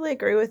 I totally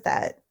agree with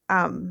that.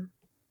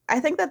 I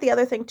think that the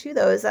other thing too,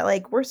 though, is that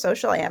like we're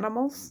social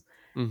animals,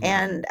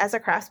 and as a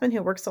craftsman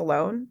who works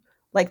alone,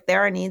 like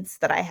there are needs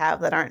that I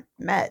have that aren't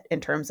met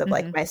in terms of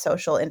like my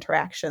social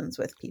interactions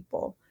with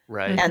people.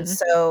 Right. And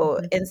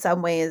so in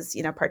some ways,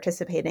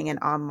 participating in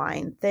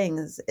online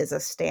things is a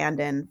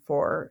stand-in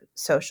for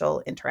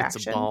social interaction.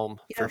 It's a balm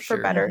for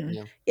sure. Better.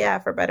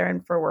 For better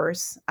and for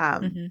worse.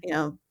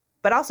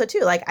 But also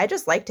too, like, I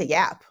just like to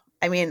yap.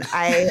 I mean,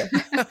 I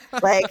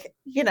like,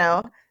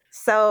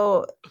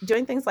 so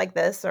doing things like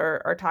this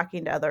or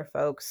talking to other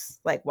folks,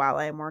 like while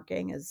I'm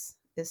working is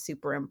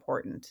super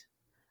important.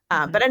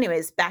 But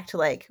anyways, back to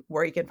like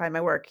where you can find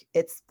my work.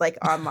 It's like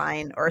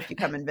online, or if you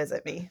come and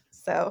visit me.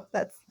 So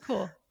that's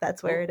cool.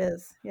 That's where it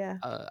is. Yeah.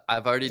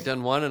 I've already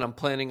done one and I'm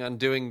planning on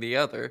doing the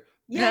other.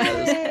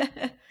 Yay!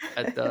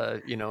 At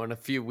in a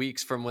few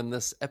weeks from when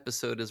this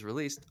episode is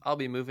released, I'll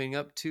be moving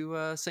up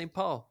to St.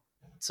 Paul.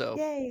 So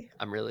yay.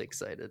 I'm really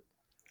excited.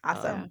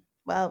 Awesome.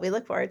 Well, we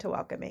look forward to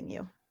welcoming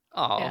you.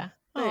 Oh,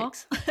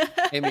 thanks.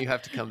 Amy, you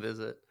have to come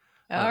visit.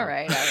 All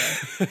right.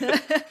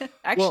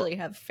 Actually,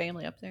 have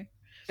family up there.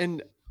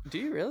 And do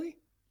you really?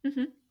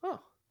 Oh,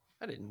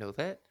 I didn't know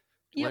that.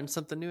 Learn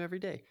something new every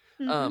day.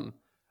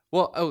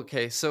 Well,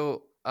 okay.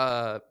 So,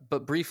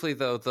 but briefly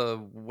though, the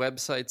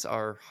websites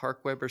are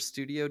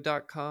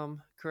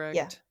harkweberstudio.com, correct?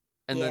 Yeah.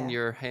 And then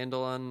your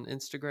handle on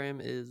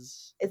Instagram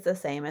is? It's the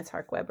same. It's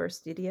Hark Weber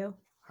Studio.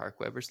 Hark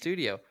Weber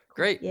Studio.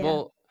 Great. Yeah.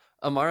 Well,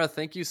 Amara,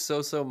 thank you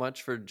so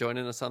much for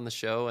joining us on the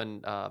show,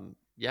 and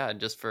and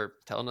just for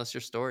telling us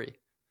your story.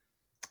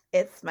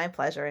 It's my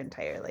pleasure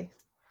entirely.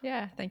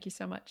 Yeah. Thank you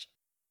so much.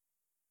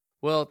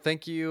 Well,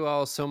 thank you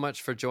all so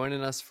much for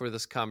joining us for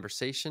this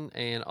conversation,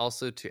 and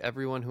also to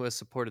everyone who has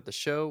supported the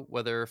show,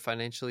 whether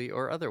financially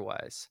or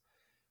otherwise.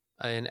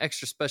 An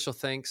extra special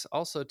thanks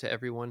also to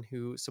everyone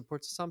who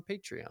supports us on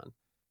Patreon.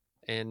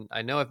 And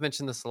I know I've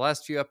mentioned this the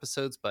last few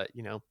episodes, but,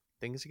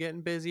 things are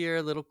getting busier,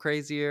 a little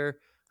crazier.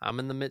 I'm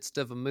in the midst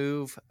of a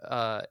move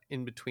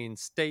in between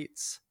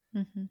states.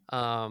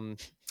 Mm-hmm.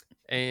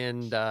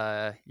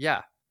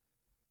 Yeah.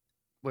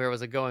 Where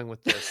was I going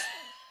with this?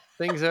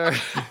 Things are...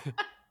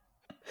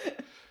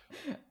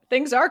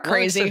 Things are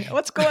crazy.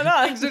 What's going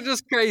on? Things are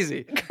just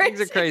crazy.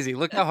 Things are crazy.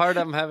 Look how hard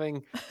I'm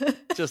having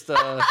just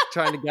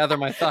trying to gather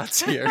my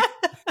thoughts here.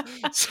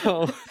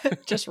 So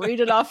just read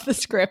it off the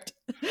script.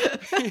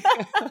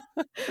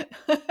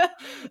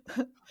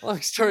 Long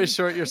story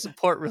short, your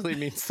support really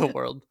means the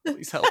world.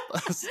 Please help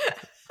us.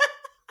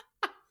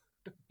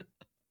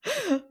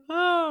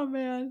 Oh,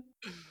 man.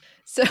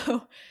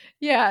 So,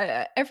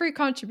 yeah, every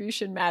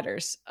contribution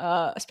matters,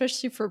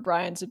 especially for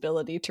Brian's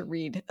ability to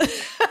read.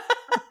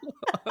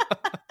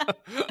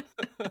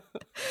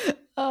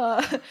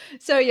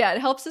 So yeah, it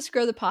helps us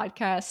grow the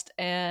podcast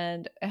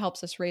and it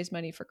helps us raise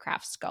money for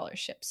craft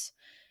scholarships.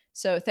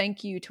 So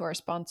thank you to our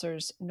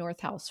sponsors,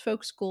 North House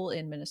Folk School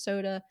in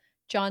Minnesota,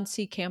 John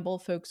C. Campbell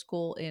Folk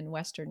School in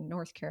Western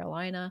North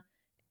Carolina,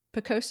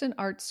 Poquoson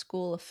Arts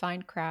School of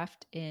Fine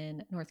Craft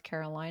in North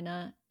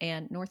Carolina,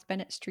 and North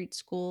Bennett Street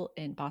School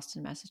in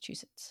Boston,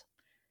 Massachusetts.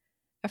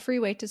 A free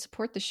way to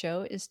support the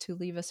show is to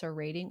leave us a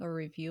rating or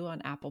review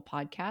on Apple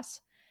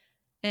Podcasts.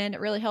 And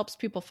it really helps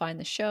people find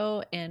the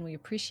show, and we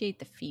appreciate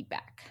the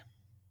feedback.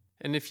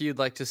 And if you'd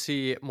like to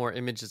see more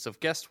images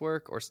of guest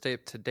work or stay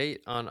up to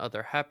date on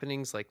other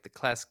happenings like the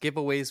class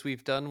giveaways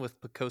we've done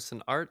with Poquoson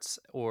Arts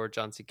or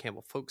John C.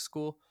 Campbell Folk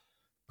School,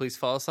 please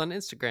follow us on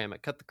Instagram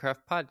at Cut the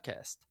Craft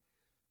Podcast.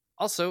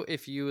 Also,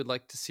 if you would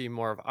like to see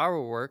more of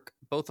our work,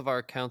 both of our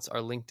accounts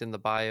are linked in the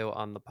bio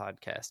on the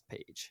podcast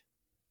page.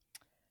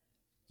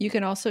 You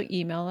can also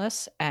email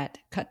us at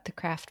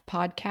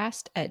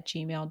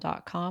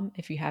cutthecraftpodcast@gmail.com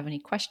if you have any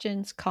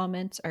questions,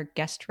 comments, or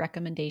guest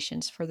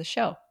recommendations for the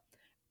show.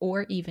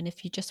 Or even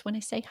if you just want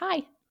to say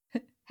hi.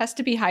 Has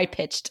to be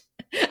high-pitched.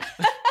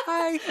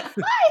 Hi.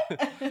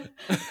 Hi.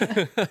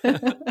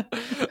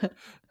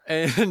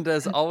 And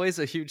as always,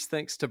 a huge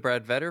thanks to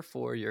Brad Vetter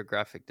for your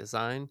graphic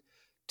design,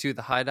 to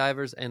the High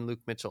Divers and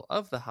Luke Mitchell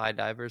of the High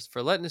Divers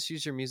for letting us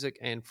use your music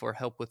and for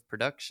help with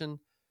production,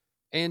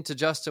 and to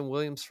Justin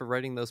Williams for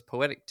writing those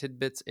poetic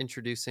tidbits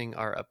introducing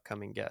our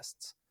upcoming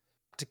guests.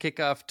 To kick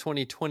off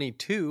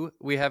 2022,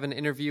 we have an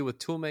interview with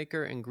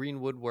toolmaker and green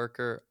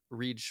woodworker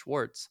Reed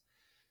Schwartz.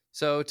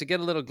 So to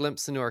get a little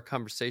glimpse into our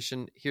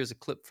conversation, here's a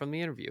clip from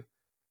the interview.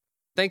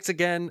 Thanks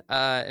again,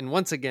 and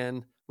once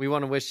again, we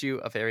want to wish you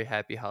a very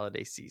happy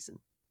holiday season.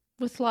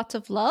 With lots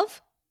of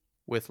love?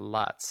 With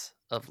lots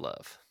of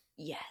love.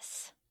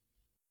 Yes.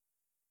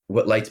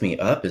 What lights me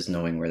up is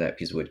knowing where that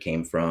piece of wood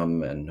came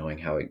from and knowing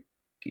how it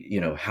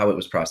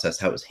was processed,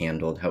 how it was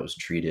handled, how it was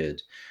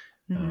treated.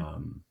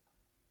 Mm-hmm.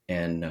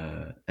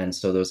 And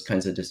so those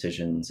kinds of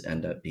decisions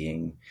end up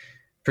being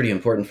pretty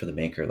important for the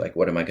maker. Like,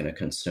 what am I going to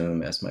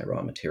consume as my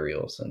raw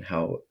materials, and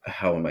how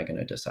am I going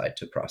to decide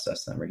to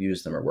process them or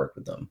use them or work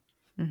with them?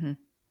 Mm-hmm.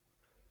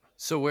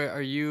 So where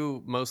are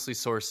you mostly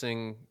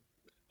sourcing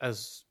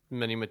as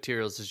many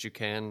materials as you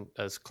can,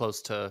 as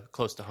close to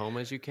home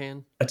as you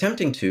can?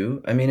 Attempting to.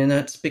 I mean, and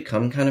that's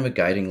become kind of a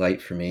guiding light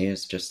for me.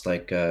 It's just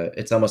like,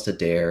 it's almost a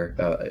dare.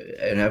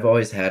 And I've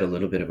always had a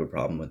little bit of a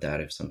problem with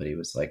that. If somebody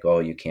was like, oh,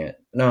 you can't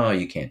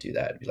do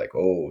that. I'd be like,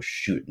 oh,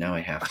 shoot, now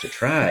I have to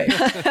try.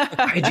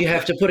 Why'd you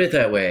have to put it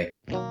that way?